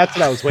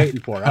what I was waiting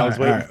for. I was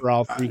All waiting right. for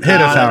all three. Hit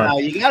us, Howard. No,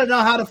 you got to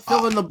know how to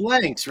fill in the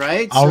blanks,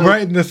 right? I'm So,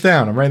 writing this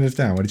down.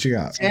 What did you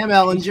got? Sam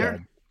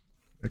Ellinger.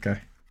 Okay.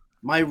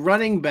 My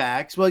running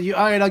backs. Well,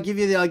 all right. I'll give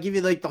you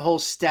like the whole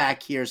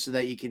stack here so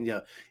that you can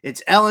go.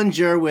 It's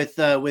Ellinger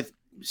with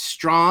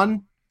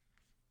Strawn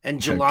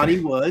and Jelani Okay.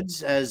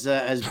 Woods, as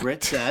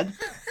Britt said.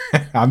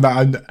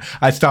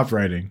 I stopped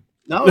writing.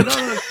 No. Keep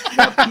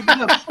it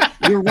up.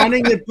 You're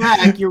running it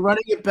back. You're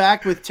running it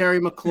back with Terry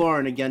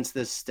McLaurin against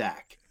this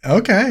stack.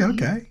 Okay. I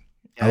Okay?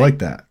 like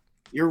that.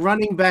 Your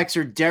running backs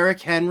are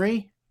Derrick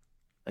Henry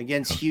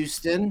against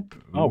Houston,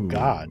 Oh Ooh.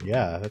 God,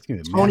 yeah, that's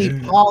gonna be Tony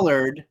magic.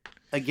 Pollard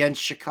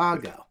against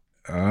Chicago.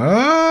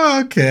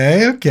 Oh,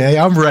 okay.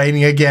 I'm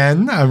writing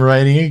again.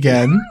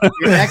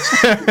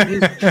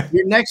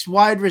 Your next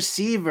wide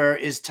receiver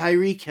is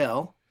Tyreek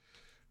Hill.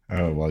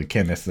 Oh, well, you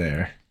can't miss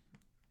there.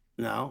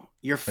 No,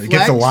 your flex.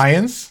 Against the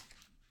Lions?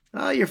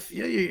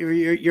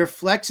 Your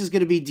flex is going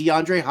to be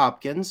DeAndre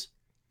Hopkins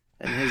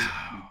and his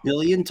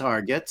billion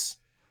targets.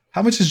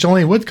 How much does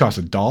Jelani Woods cost?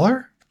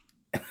 $1?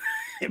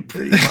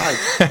 Pretty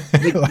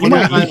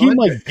much. He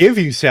might give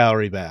you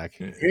salary back.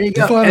 Here you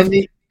Just go,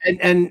 let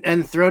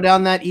and throw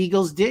down that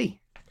Eagles D.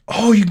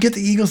 Oh, you get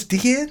the Eagles D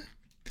in?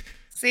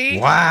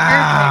 See?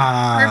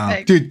 Wow.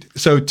 Perfect. Dude,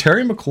 so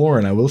Terry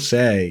McLaurin, I will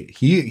say,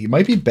 he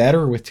might be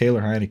better with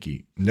Taylor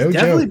Heineke. No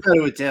Definitely joke.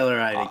 better with Taylor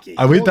Heineke.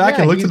 I went back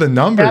and looked at the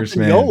numbers,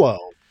 Captain man. YOLO.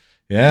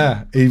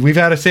 Yeah. We've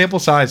had a sample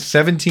size,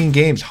 17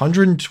 games,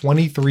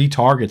 123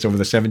 targets over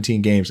the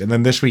 17 games. And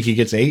then this week he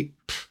gets 8.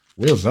 Pff,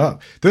 wheels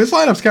up. This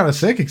lineup's kind of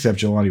sick, except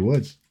Jelani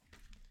Woods.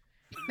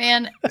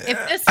 Man, if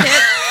this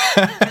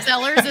hits,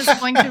 Sellers is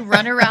going to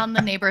run around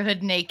the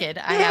neighborhood naked.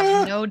 I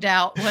have no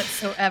doubt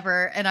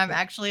whatsoever. And I'm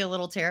actually a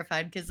little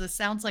terrified because this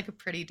sounds like a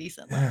pretty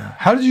decent line.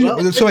 How did you?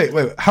 Well, so wait.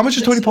 How much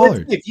is Tony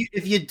Pollard?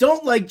 If you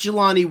don't like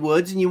Jelani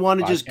Woods and you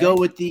want to just 5K. go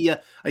with the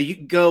you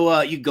can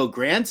go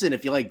Granson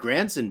if you like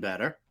Granson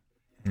better,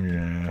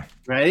 Yeah.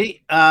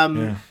 right?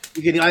 Yeah.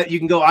 You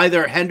can go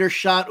either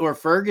Hendershot or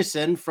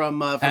Ferguson from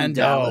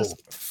Dallas.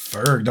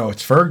 Ferg. No,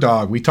 it's Ferg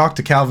dog. We talked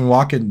to Calvin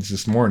Watkins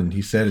this morning.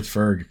 He said it's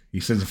Ferg. He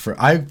says it's Ferg.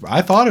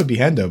 I thought it would be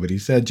Hendo, but he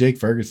said Jake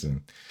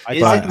Ferguson. I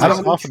Is thought it I was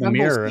Donald off in the Trumbull's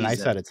mirror and I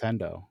season? said it's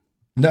Hendo.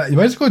 No, you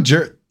might as well go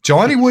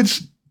Jelani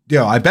Woods.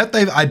 I bet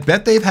they've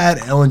had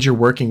Ellinger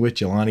working with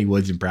Jelani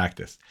Woods in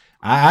practice.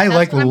 I That's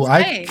like what I'm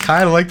I saying.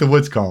 kind of like the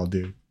Woods call,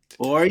 dude.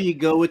 Or you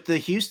go with the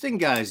Houston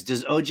guys.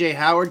 Does OJ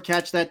Howard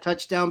catch that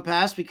touchdown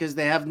pass because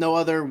they have no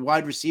other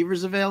wide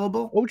receivers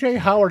available? OJ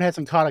Howard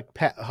hasn't caught a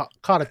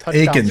touchdown.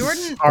 Akins.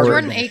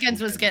 Jordan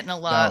Akins was getting a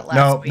lot last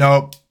No, week.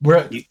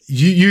 no.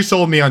 You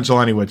sold me on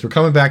Jelani Woods. We're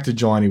coming back to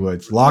Jelani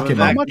Woods. Lock it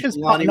How How in. much is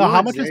Lonnie how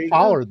Woods, much there is you go.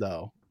 Pollard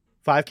though?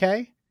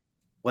 5K.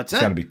 What's He's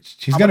that? got to be.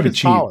 He's How got to much be is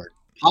cheap. Pollard?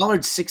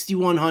 Pollard's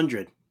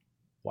 6,100.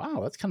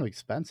 Wow, that's kind of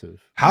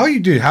expensive. How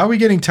are we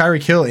getting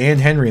Tyreek Hill and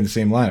Henry in the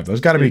same lineup?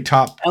 Those got to be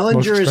top most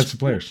Ellinger is expensive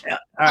players. All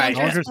right,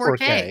 Ellinger's Ellinger's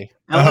 4K.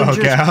 Ellinger's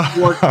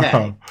Oh,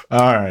 4K.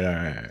 All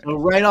right. So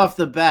right off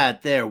the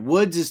bat, there,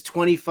 Woods is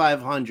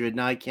 2,500.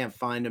 Now I can't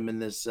find him in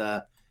this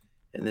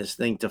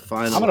thing to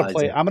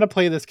finalize. I'm gonna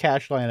play this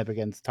cash lineup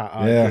against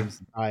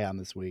James Ion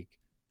this week.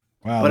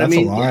 Wow, But that's I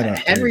mean, a lineup.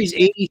 Henry's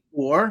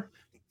 84,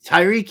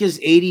 Tyreek is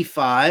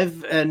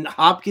 85, and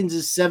Hopkins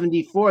is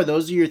 74.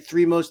 Those are your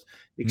three most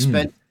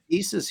expensive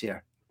pieces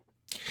here.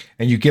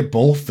 And you get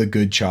both the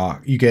good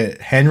chalk. You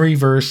get Henry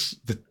versus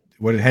the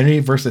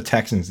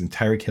Texans and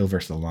Tyreek Hill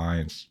versus the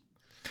Lions.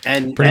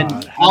 And Pretty-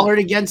 Pollard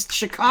against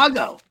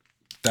Chicago.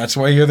 That's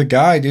why you're the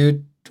guy,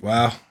 dude.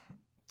 Wow.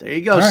 There you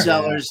go, All right.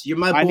 Sellers. You're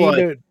my I boy. need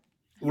to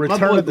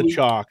return boy to the Blue-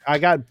 chalk. I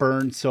got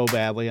burned so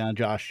badly on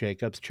Josh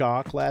Jacobs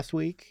chalk last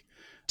week.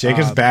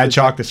 Jacob's bad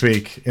chalk this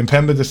week. And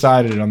Pemba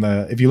decided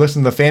if you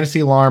listen to the Fantasy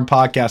Alarm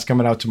podcast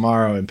coming out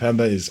tomorrow, and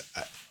Pemba is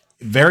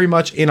very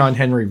much in on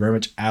Henry, very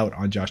much out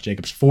on Josh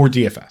Jacobs for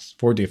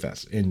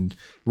DFS. In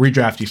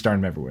redraft, you start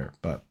him everywhere.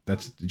 But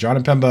that's John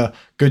and Pemba,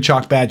 good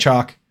chalk, bad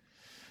chalk.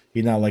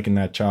 He's not liking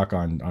that chalk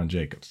on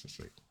Jacobs this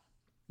week.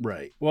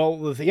 Right.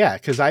 Well, yeah,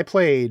 because I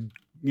played,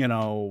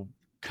 I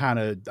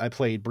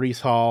played Breece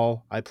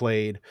Hall. I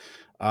played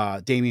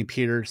Damian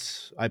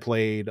Peters. I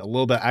played a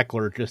little bit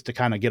Eckler just to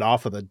kind of get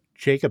off of the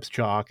Jacobs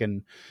chalk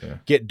and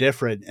get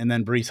different. And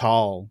then Breece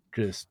Hall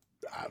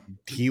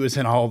he was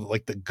in all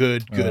like the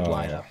good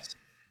lineups.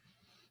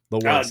 The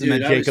worst. And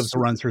then Jacobs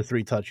runs for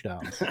 3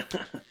 touchdowns.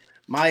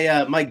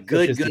 My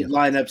good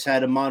lineups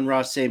had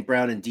Amon-Ra St.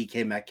 Brown and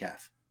DK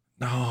Metcalf.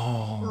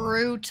 No.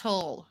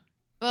 Brutal.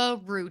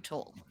 Oh.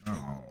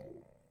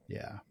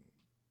 Yeah.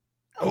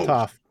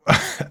 Tough.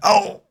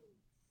 Oh.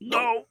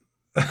 No.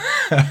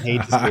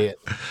 Hate to see it.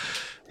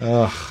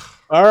 All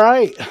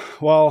right.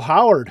 Well,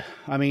 Howard,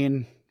 I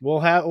mean, we'll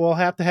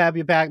have to have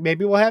you back.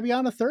 Maybe we'll have you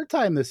on a third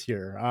time this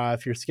year,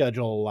 if your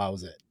schedule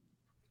allows it.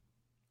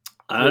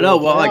 I don't know.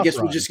 Well, I guess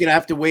we're just gonna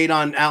have to wait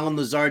on Allen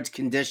Lazard's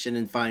condition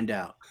and find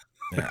out.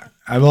 Yeah.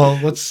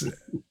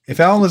 If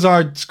Allen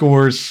Lazard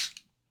scores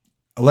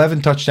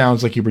 11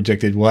 touchdowns like you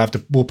predicted,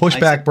 we'll push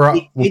back, bro.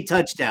 8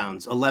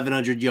 touchdowns,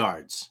 1,100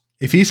 yards.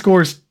 If he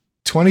scores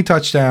 20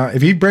 touchdowns,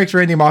 if he breaks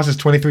Randy Moss's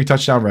 23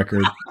 touchdown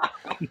record,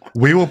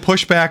 we will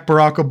push back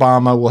Barack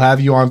Obama. We'll have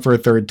you on for a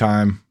third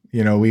time.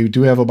 We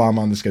do have Obama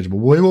on the schedule, but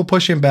we will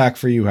push him back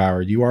for you,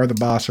 Howard. You are the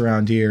boss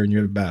around here and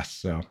you're the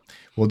best. So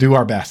we'll do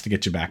our best to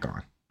get you back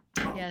on.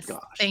 Yes.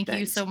 Thanks.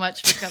 Thank you so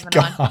much for coming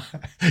on.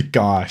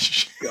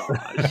 Gosh.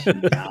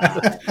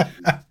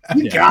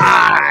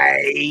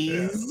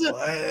 Guys.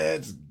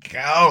 Let's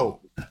go.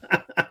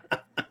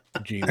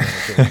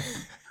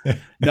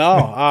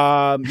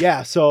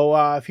 Yeah. So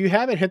if you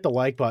haven't hit the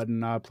like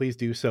button, please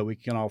do so. We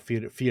can all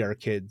feed our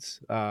kids.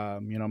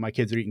 My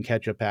kids are eating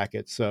ketchup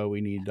packets, so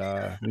we need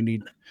all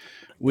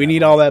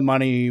that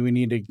money. We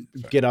need to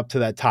get up to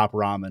that top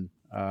ramen.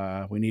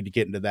 We need to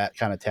get into that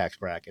kind of tax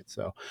bracket.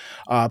 So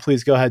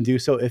please go ahead and do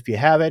so if you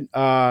haven't.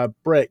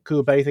 Britt,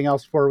 Coop, anything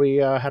else before we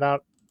head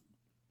out?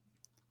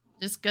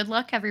 Just good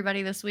luck,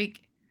 everybody, this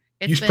week.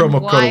 Use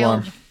promo code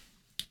Alarm.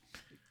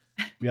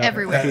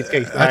 Everywhere.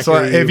 That's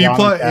why if you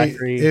play,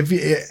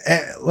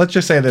 let's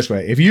just say it this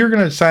way: if you're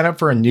going to sign up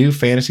for a new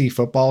fantasy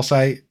football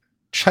site,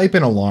 type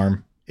in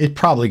Alarm. It's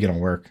probably going to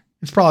work.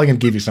 It's probably going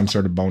to give you some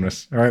sort of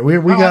bonus. All right, we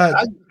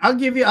got. I'll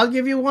give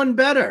you one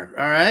better.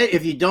 All right,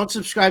 if you don't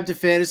subscribe to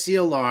Fantasy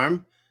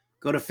Alarm,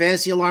 go to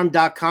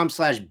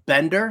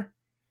fantasyalarm.com/Bender.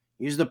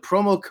 Use the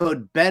promo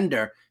code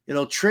Bender.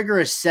 It'll trigger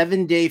a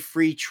 7-day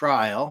free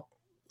trial.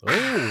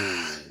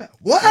 Oh,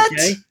 what?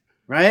 Okay.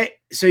 Right,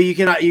 so you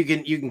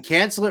can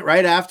cancel it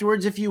right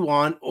afterwards if you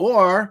want,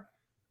 or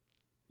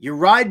you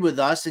ride with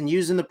us and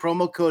using the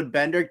promo code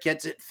Bender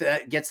gets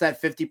that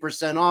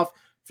 50% off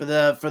for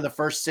the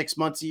first 6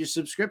 months of your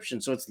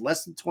subscription. So it's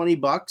less than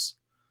 $20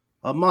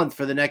 a month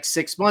for the next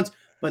 6 months.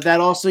 But that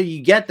also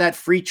you get that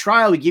free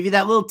trial. We give you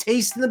that little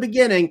taste in the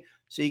beginning,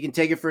 so you can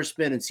take it for a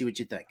spin and see what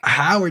you think.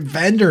 Howard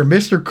Bender,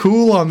 Mr.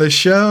 Cool on the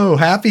show.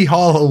 Happy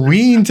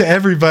Halloween to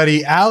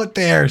everybody out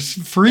there.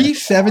 Free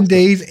 7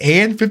 days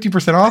and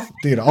 50% off.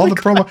 Dude, all the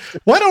promo.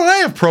 Why don't I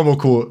have promo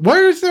code? Why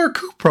is there a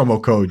promo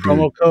code, dude?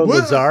 Promo code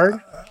Lazard?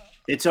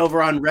 It's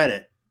over on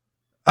Reddit.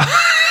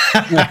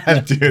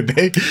 Dude,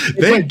 they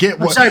get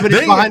what. Sorry, but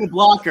it's behind the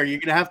blocker. You're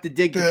gonna have to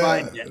dig to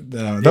find it.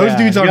 No, those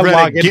dudes on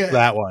Reddit get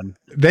that one.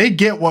 They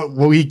get what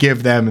we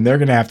give them, and they're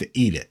gonna have to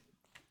eat it.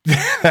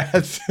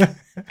 That's.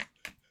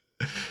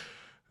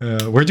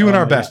 We're doing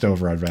our best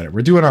over on Reddit.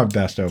 We're doing our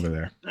best over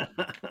there.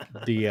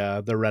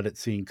 The Reddit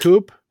scene.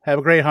 Coop, have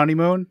a great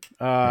honeymoon.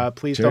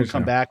 Please don't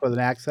come back with an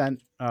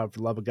accent. For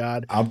the love of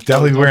God. I'm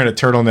definitely wearing a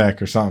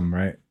turtleneck or something,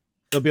 right?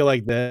 It'll be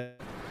like this.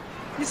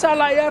 You sound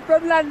like you're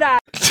from London.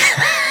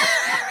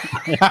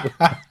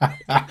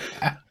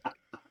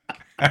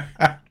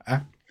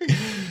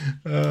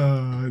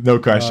 No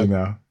question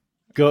though.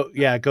 Go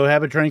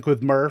have a drink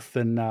with Murph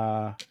and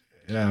yeah,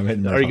 I'm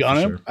hitting Murph. Are you on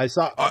him?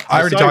 Sure. I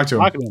already talked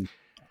to him.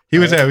 He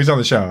was there. He was on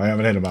the show. I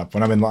haven't hit him up.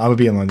 When I would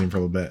be in London for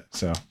a little bit.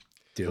 So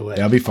do it.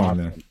 That'll be fun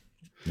then.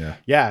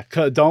 Yeah.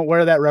 Don't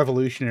wear that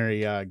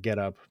revolutionary get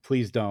up.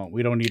 Please don't.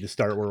 We don't need to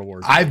start World War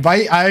II. I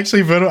was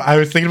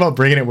thinking about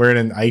bringing it wearing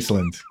it in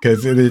Iceland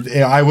because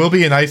I will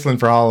be in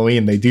Iceland for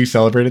Halloween. They do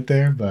celebrate it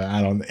there, but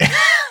I don't.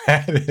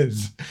 That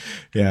is,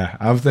 yeah.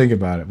 I'm thinking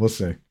about it. We'll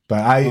see.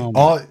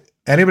 But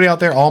anybody out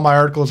there, all my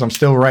articles, I'm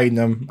still writing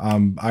them. I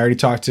already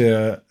talked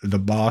to the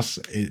boss,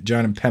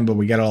 John and Pemba.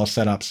 We got it all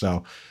set up,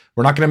 so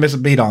we're not going to miss a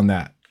beat on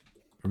that.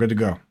 We're good to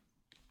go.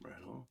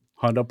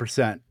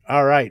 100%.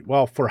 All right.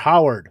 Well, for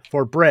Howard,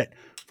 for Britt,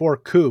 for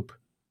Coop,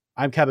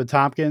 I'm Kevin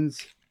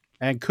Tompkins.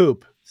 And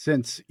Coop,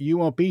 since you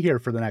won't be here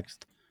for the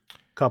next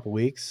couple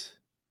weeks.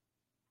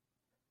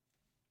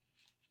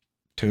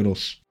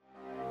 Toodles.